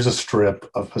 Here's a strip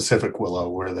of Pacific willow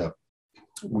where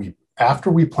after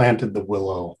we planted the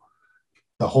willow,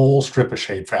 the whole strip of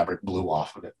shade fabric blew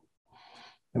off of it.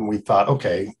 And we thought,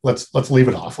 okay, let's leave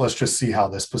it off. Let's just see how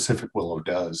this Pacific willow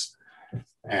does.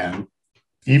 And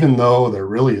even though there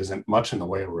really isn't much in the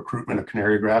way of recruitment of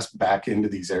canary grass back into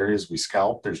these areas we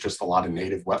scalp, there's just a lot of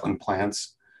native wetland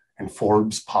plants and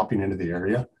forbs popping into the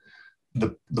area.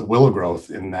 The willow growth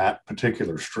in that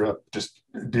particular strip just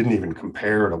didn't even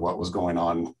compare to what was going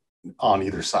on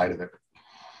either side of it.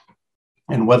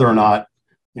 And whether or not,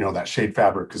 that shade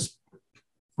fabric is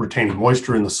retaining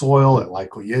moisture in the soil, it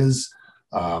likely is.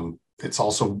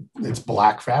 It's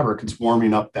black fabric. It's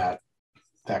warming up that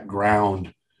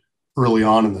ground early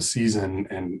on in the season,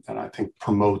 and I think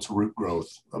promotes root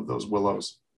growth of those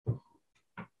willows.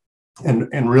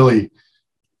 And really,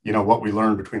 what we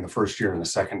learned between the first year and the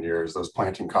second year is those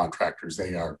planting contractors,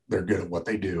 they're good at what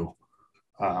they do.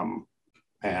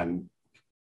 And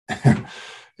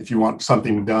if you want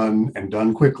something done and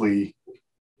done quickly,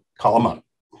 call them up.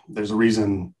 There's a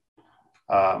reason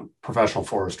professional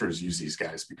foresters use these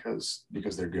guys, because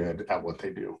they're good at what they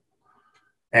do.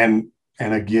 And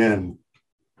again,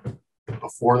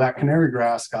 before that canary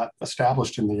grass got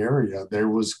established in the area, there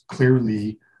was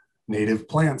clearly native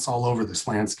plants all over this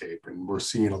landscape, and we're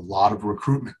seeing a lot of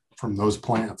recruitment from those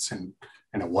plants. And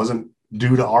it wasn't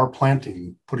due to our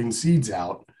planting, putting seeds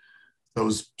out.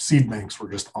 Those seed banks were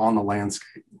just on the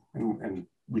landscape, and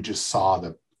we just saw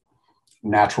the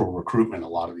natural recruitment of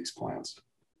a lot of these plants.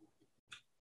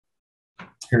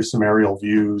 Here's some aerial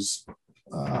views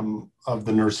of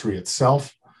the nursery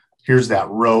itself. Here's that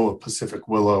row of Pacific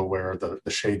willow where the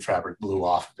shade fabric blew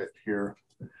off of it here.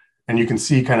 And you can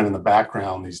see kind of in the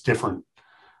background these different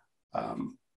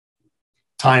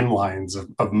timelines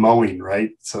of mowing,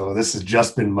 right? So this has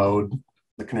just been mowed.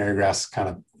 The canary grass kind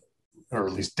of, or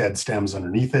at least dead stems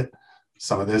underneath it.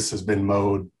 Some of this has been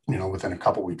mowed, within a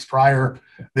couple weeks prior.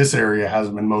 This area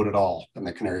hasn't been mowed at all, and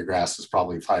the canary grass is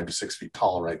probably 5 to 6 feet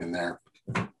tall right in there.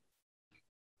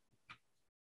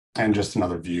 And just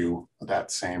another view of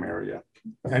that same area.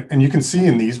 And you can see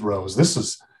in these rows, this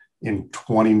is in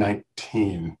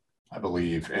 2019, I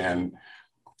believe, and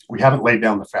we haven't laid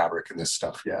down the fabric in this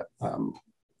stuff yet.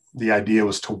 The idea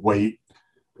was to wait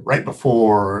right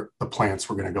before the plants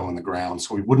were going to go in the ground,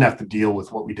 so we wouldn't have to deal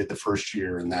with what we did the first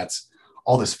year, and that's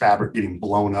all this fabric getting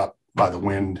blown up by the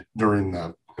wind during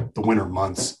the winter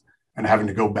months and having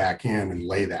to go back in and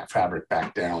lay that fabric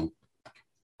back down.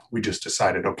 We just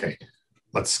decided, okay,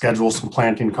 let's schedule some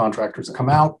planting contractors to come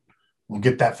out. We'll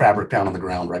get that fabric down on the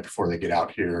ground right before they get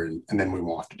out here, and then we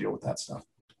won't have to deal with that stuff.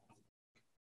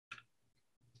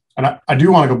 And I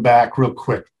do want to go back real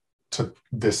quick to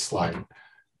this slide.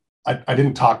 I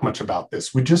didn't talk much about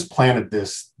this. We just planted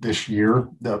this year,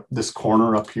 this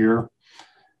corner up here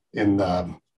in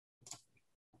the,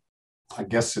 I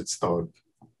guess it's the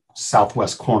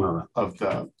southwest corner of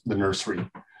the nursery.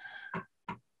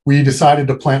 We decided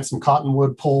to plant some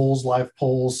cottonwood poles, live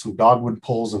poles, some dogwood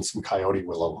poles, and some coyote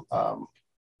willow.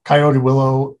 Coyote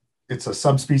willow, it's a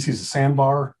subspecies of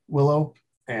sandbar willow,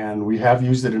 and we have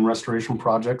used it in restoration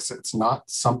projects. It's not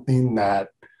something that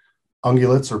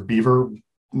ungulates or beaver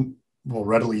will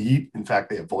readily eat. In fact,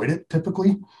 they avoid it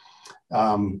typically,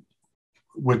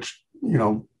 which,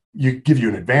 you give you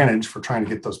an advantage for trying to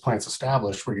get those plants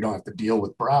established where you don't have to deal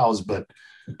with browse. But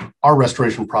our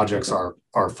restoration projects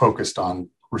are focused on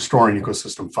restoring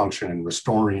ecosystem function and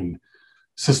restoring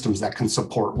systems that can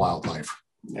support wildlife.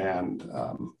 And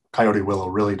coyote willow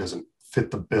really doesn't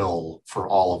fit the bill for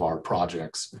all of our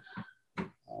projects.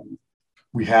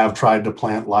 We have tried to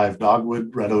plant live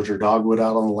dogwood, red osier dogwood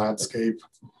out on the landscape.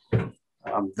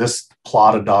 This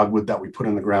plot of dogwood that we put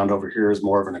in the ground over here is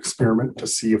more of an experiment to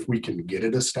see if we can get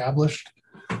it established.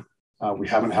 We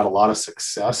haven't had a lot of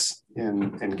success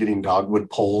in getting dogwood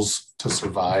poles to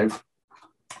survive,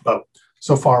 but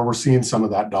so far we're seeing some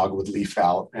of that dogwood leaf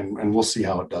out, and we'll see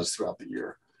how it does throughout the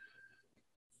year.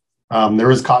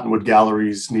 There is cottonwood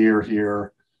galleries near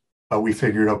here, but we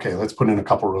figured, okay, let's put in a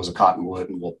couple rows of cottonwood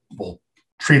and we'll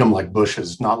treat them like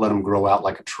bushes, not let them grow out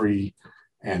like a tree,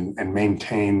 and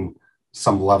maintain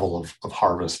some level of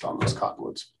harvest on those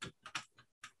cottonwoods.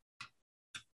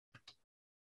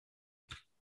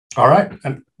 All right,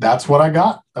 and that's what I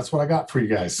got. That's what I got for you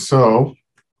guys. So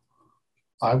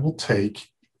I will take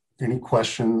any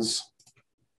questions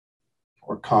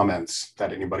or comments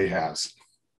that anybody has.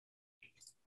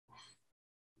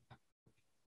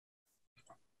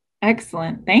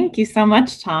 Excellent. Thank you so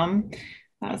much, Tom.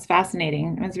 That was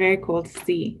fascinating. It was very cool to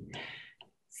see.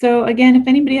 So again, if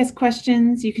anybody has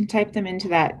questions, you can type them into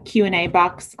that Q&A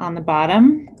box on the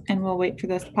bottom, and we'll wait for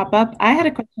those to pop up. I had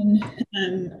a question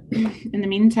in the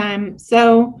meantime.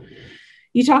 So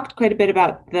you talked quite a bit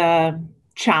about the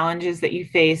challenges that you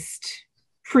faced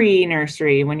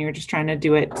pre-nursery when you were just trying to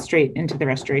do it straight into the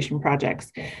restoration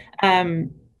projects. Do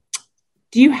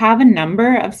you have a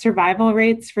number of survival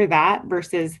rates for that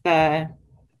versus at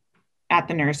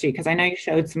the nursery? Because I know you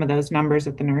showed some of those numbers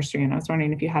at the nursery, and I was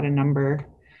wondering if you had a number.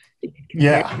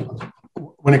 Yeah,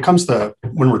 when it comes to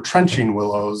when we're trenching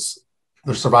willows,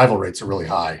 the survival rates are really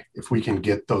high. If we can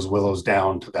get those willows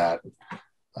down to that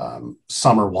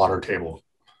summer water table,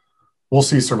 we'll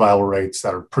see survival rates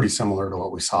that are pretty similar to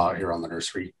what we saw here on the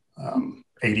nursery,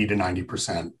 80 to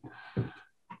 90%.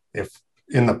 If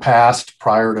in the past,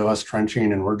 prior to us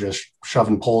trenching and we're just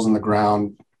shoving poles in the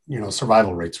ground,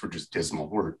 survival rates were just dismal.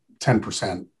 We're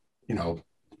 10%,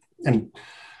 and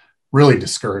really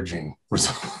discouraging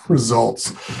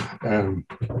results. And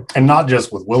not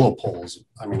just with willow poles.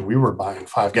 I mean, we were buying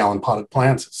 5-gallon potted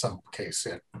plants in some case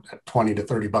at 20 to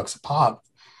 30 bucks a pop.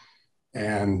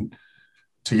 And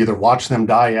to either watch them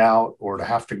die out or to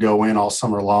have to go in all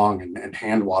summer long and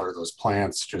hand water those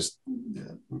plants just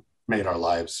made our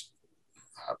lives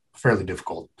fairly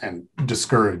difficult and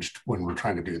discouraged when we're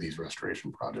trying to do these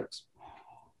restoration projects.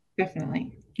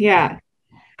 Definitely. Yeah.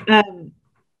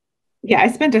 Yeah, I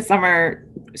spent a summer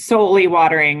solely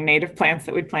watering native plants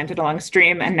that we'd planted along a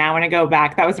stream. And now when I go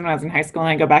back, that was when I was in high school, and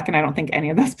I go back and I don't think any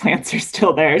of those plants are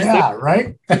still there. Yeah, so,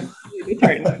 right?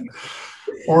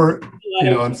 Or,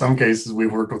 in some cases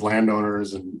we've worked with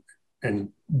landowners and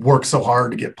worked so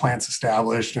hard to get plants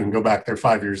established and go back there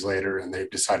 5 years later and they've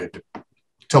decided to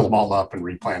till them all up and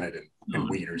replant it in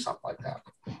wheat or something like that.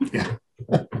 Yeah.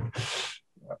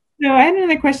 So I had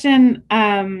another question.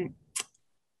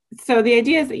 So the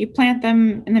idea is that you plant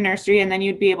them in the nursery and then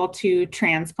you'd be able to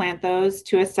transplant those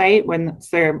to a site when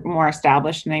they're more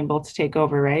established and able to take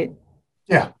over, right?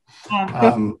 Yeah.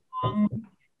 How long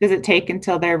does it take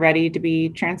until they're ready to be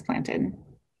transplanted?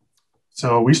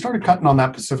 So we started cutting on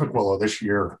that Pacific willow this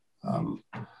year. And,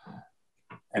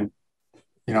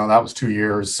 that was 2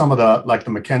 years. Some of like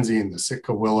the Mackenzie and the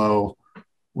Sitka willow,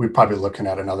 we're probably looking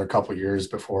at another couple of years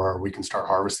before we can start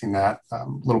harvesting that. A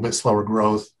little bit slower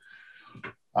growth.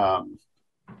 But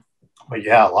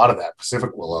yeah, a lot of that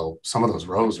Pacific willow, some of those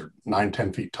rows are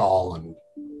 9-10 feet tall, and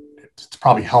it's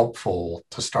probably helpful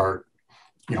to start,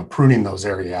 pruning those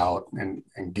area out and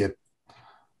get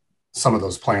some of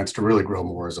those plants to really grow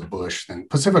more as a bush. Then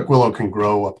Pacific willow can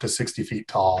grow up to 60 feet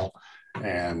tall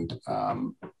and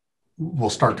will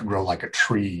start to grow like a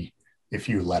tree if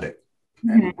you let it.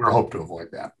 And we're hoping to avoid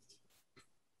that.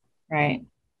 Right.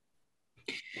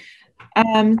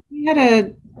 We had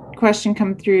a question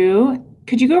come through.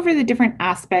 Could you go over the different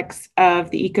aspects of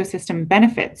the ecosystem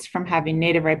benefits from having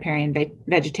native riparian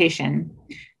vegetation?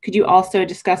 Could you also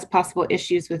discuss possible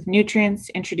issues with nutrients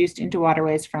introduced into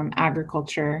waterways from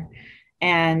agriculture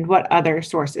and what other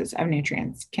sources of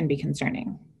nutrients can be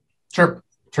concerning? Sure.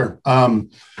 A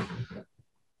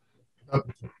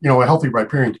healthy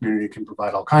riparian community can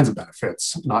provide all kinds of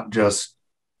benefits, not just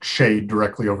shade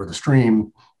directly over the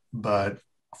stream, but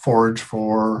forage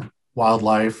for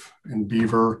wildlife and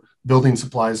beaver, building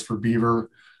supplies for beaver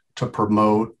to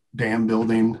promote dam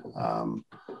building.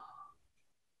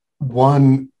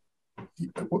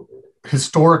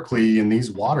 Historically in these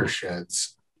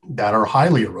watersheds that are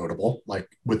highly erodible, like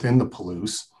within the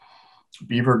Palouse,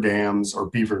 beaver dams or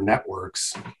beaver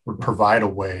networks would provide a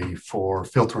way for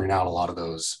filtering out a lot of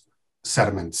those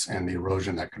sediments and the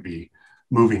erosion that could be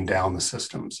moving down the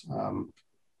systems.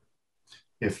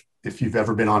 If you've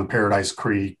ever been on Paradise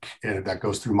Creek that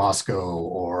goes through Moscow,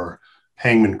 or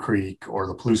Hangman Creek, or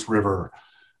the Palouse River,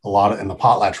 in the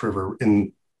Potlatch River,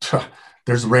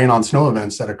 there's rain on snow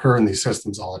events that occur in these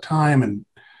systems all the time,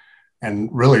 and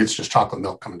really it's just chocolate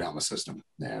milk coming down the system,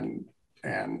 and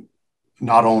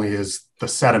not only is the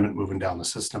sediment moving down the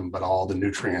system, but all the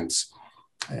nutrients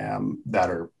that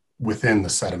are within the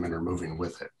sediment are moving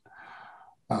with it.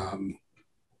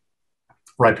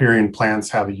 Riparian plants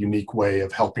have a unique way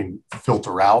of helping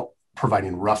filter out,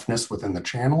 providing roughness within the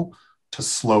channel to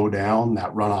slow down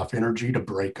that runoff energy, to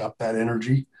break up that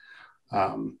energy.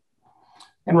 And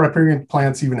riparian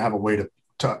plants even have a way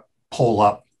to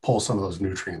pull some of those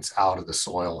nutrients out of the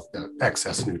soil, the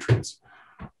excess nutrients.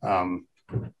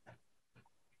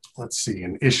 Let's see,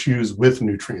 and issues with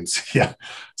nutrients. Yeah.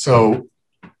 So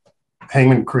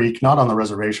Hangman Creek, not on the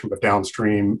reservation, but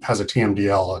downstream, has a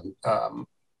TMDL,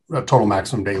 a total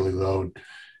maximum daily load,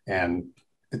 and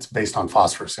it's based on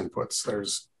phosphorus inputs.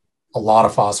 There's a lot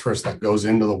of phosphorus that goes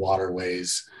into the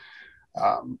waterways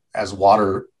as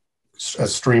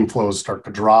stream flows start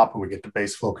to drop and we get to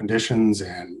base flow conditions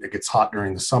and it gets hot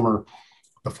during the summer.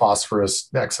 The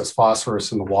excess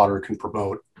phosphorus in the water can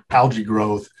promote algae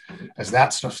growth. As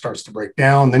that stuff starts to break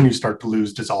down, then you start to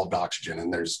lose dissolved oxygen,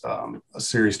 and there's a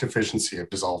serious deficiency of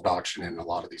dissolved oxygen in a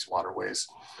lot of these waterways.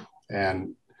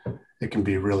 And it can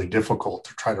be really difficult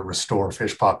to try to restore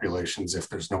fish populations if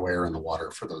there's no air in the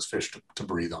water for those fish to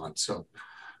breathe on. So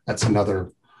that's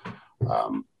another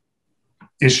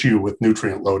issue with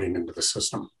nutrient loading into the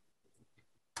system.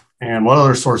 And what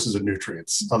other sources of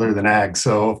nutrients other than ag?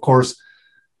 So of course,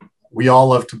 we all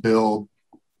love to build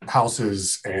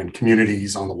houses and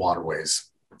communities on the waterways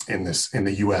in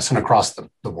the US and across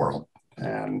the world.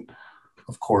 And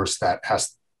of course that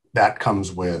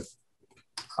comes with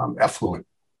effluent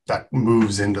that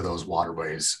moves into those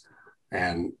waterways.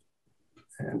 And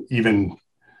even,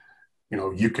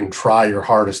 you can try your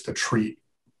hardest to treat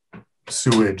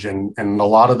sewage, and a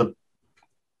lot of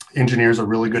Engineers are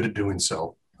really good at doing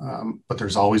so, but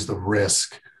there's always the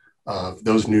risk of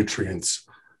those nutrients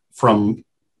from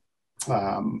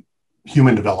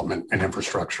human development and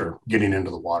infrastructure getting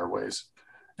into the waterways,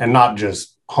 and not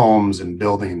just homes and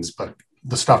buildings, but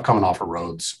the stuff coming off of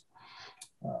roads.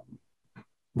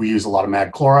 We use a lot of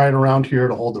mag chloride around here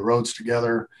to hold the roads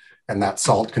together, and that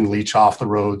salt can leach off the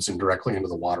roads and directly into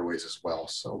the waterways as well.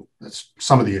 So that's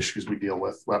some of the issues we deal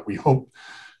with, but we hope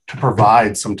to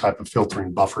provide some type of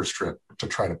filtering buffer strip to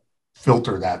try to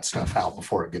filter that stuff out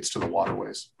before it gets to the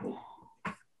waterways.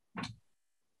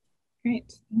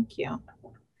 Great, thank you.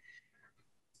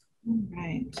 All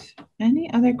right,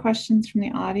 any other questions from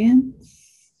the audience?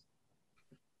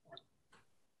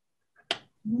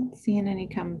 I'm not seeing any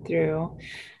come through.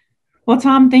 Well,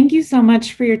 Tom, thank you so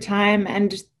much for your time,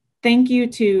 and thank you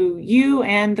to you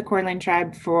and the Coeur d'Alene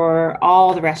tribe for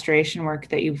all the restoration work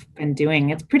that you've been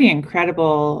doing. It's pretty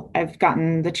incredible. I've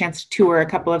gotten the chance to tour a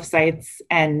couple of sites,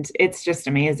 and it's just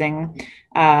amazing,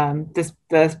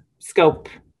 the scope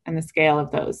and the scale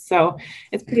of those. So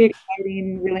it's pretty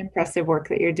exciting, really impressive work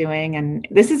that you're doing. And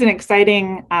this is an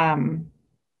exciting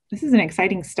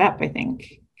step, I think,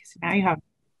 because now you have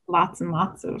lots and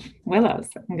lots of willows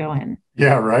that can go in.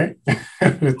 Yeah, right.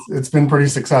 It's been pretty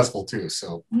successful too.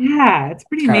 So yeah, it's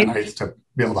pretty amazing. Nice to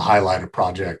be able to highlight a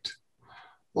project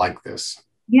like this.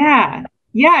 Yeah.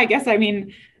 I guess, I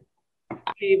mean,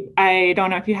 I don't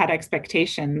know if you had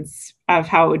expectations of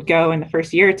how it would go in the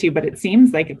first year or two, but it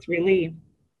seems like it's really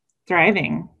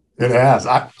thriving. It has.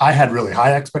 I had really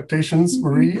high expectations,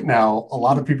 Marie. Now, a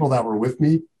lot of people that were with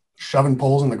me shoving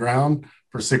poles in the ground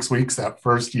for 6 weeks that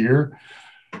first year,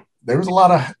 there was a lot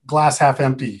of glass half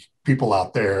empty people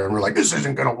out there, and we're like, this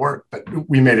isn't going to work, but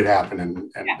we made it happen.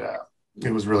 And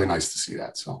it was really nice to see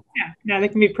that. So yeah, now they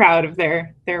can be proud of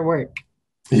their work.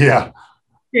 Yeah.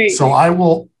 Great.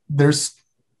 So there's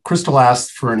Crystal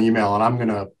asked for an email, and I'm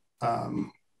going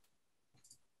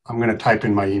to type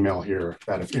in my email here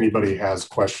that if anybody has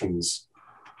questions,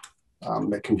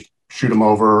 they can shoot them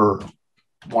over, or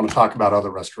want to talk about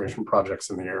other restoration projects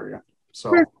in the area.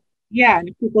 So yeah, and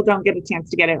if people don't get a chance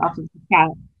to get it off of the chat,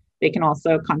 they can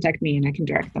also contact me and I can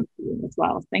direct them to you as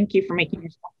well. Thank you for making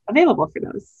yourself available for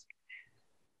those.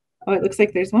 Oh, it looks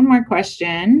like there's one more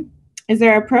question. Is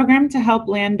there a program to help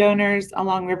landowners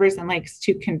along rivers and lakes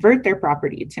to convert their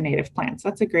property to native plants?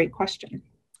 That's a great question.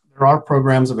 There are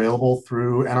programs available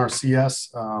through NRCS.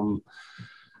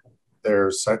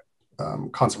 There's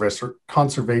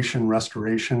Conservation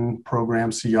Restoration Program,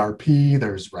 CRP.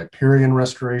 There's riparian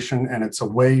restoration, and it's a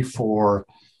way for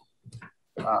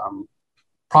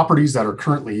properties that are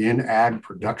currently in ag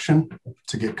production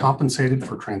to get compensated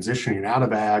for transitioning out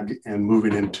of ag and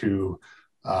moving into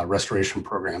restoration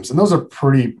programs. And those are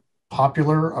pretty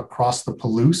popular across the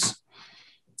Palouse.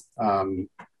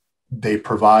 They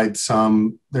provide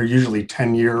they're usually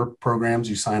 10-year programs.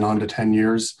 You sign on to 10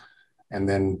 years and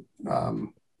then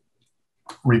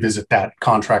revisit that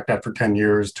contract after 10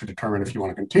 years to determine if you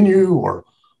want to continue or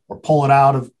pull it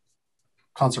out of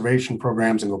conservation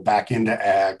programs and go back into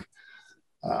ag.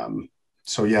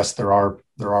 So yes, there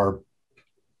are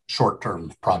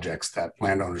short-term projects that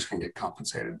landowners can get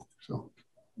compensated. So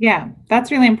yeah,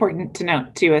 that's really important to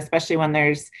note too, especially when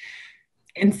there's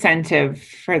incentive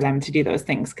for them to do those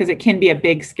things, because it can be a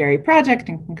big, scary project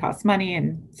and can cost money.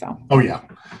 And so, oh yeah.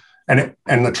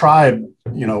 And the tribe,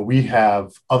 we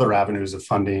have other avenues of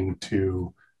funding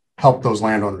to help those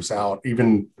landowners out.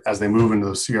 Even as they move into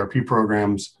those CRP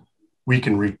programs, we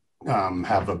can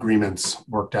have agreements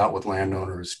worked out with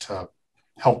landowners to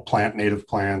help plant native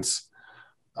plants,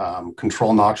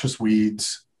 control noxious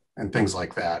weeds, and things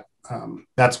like that.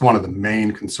 That's one of the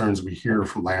main concerns we hear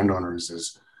from landowners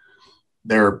is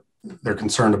they're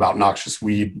concerned about noxious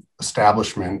weed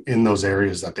establishment in those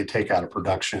areas that they take out of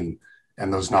production,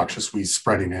 and those noxious weeds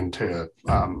spreading into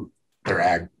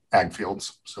their ag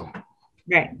fields. So,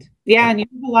 right. Yeah. And you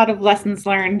have a lot of lessons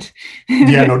learned.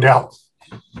 Yeah, no doubt.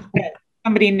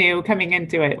 Somebody new coming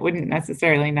into it wouldn't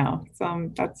necessarily know. So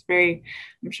I'm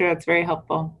sure that's very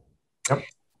helpful. Yep.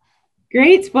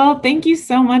 Great. Well, thank you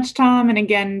so much, Tom. And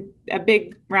again, a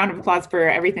big round of applause for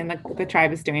everything that the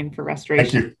tribe is doing for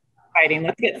restoration. Thank you. Fighting.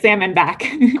 Let's get salmon back.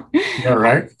 Yeah,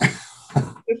 right.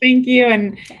 So thank you.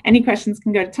 And any questions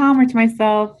can go to Tom or to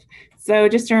myself. So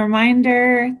just a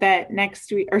reminder that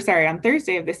on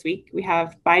Thursday of this week, we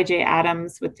have By J.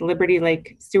 Adams with the Liberty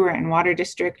Lake Sewer and Water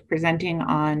District presenting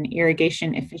on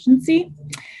irrigation efficiency.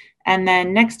 And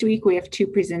then next week, we have 2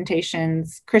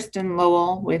 presentations, Kristen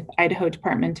Lowell with Idaho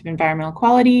Department of Environmental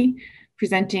Quality,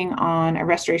 presenting on a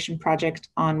restoration project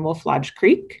on Wolf Lodge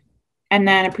Creek, and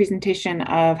then a presentation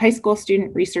of high school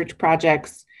student research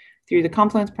projects through the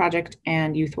Confluence Project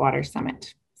and Youth Water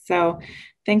Summit. So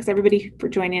thanks everybody for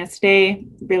joining us today.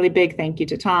 Really big thank you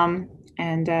to Tom.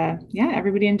 And yeah,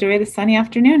 everybody enjoy the sunny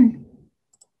afternoon.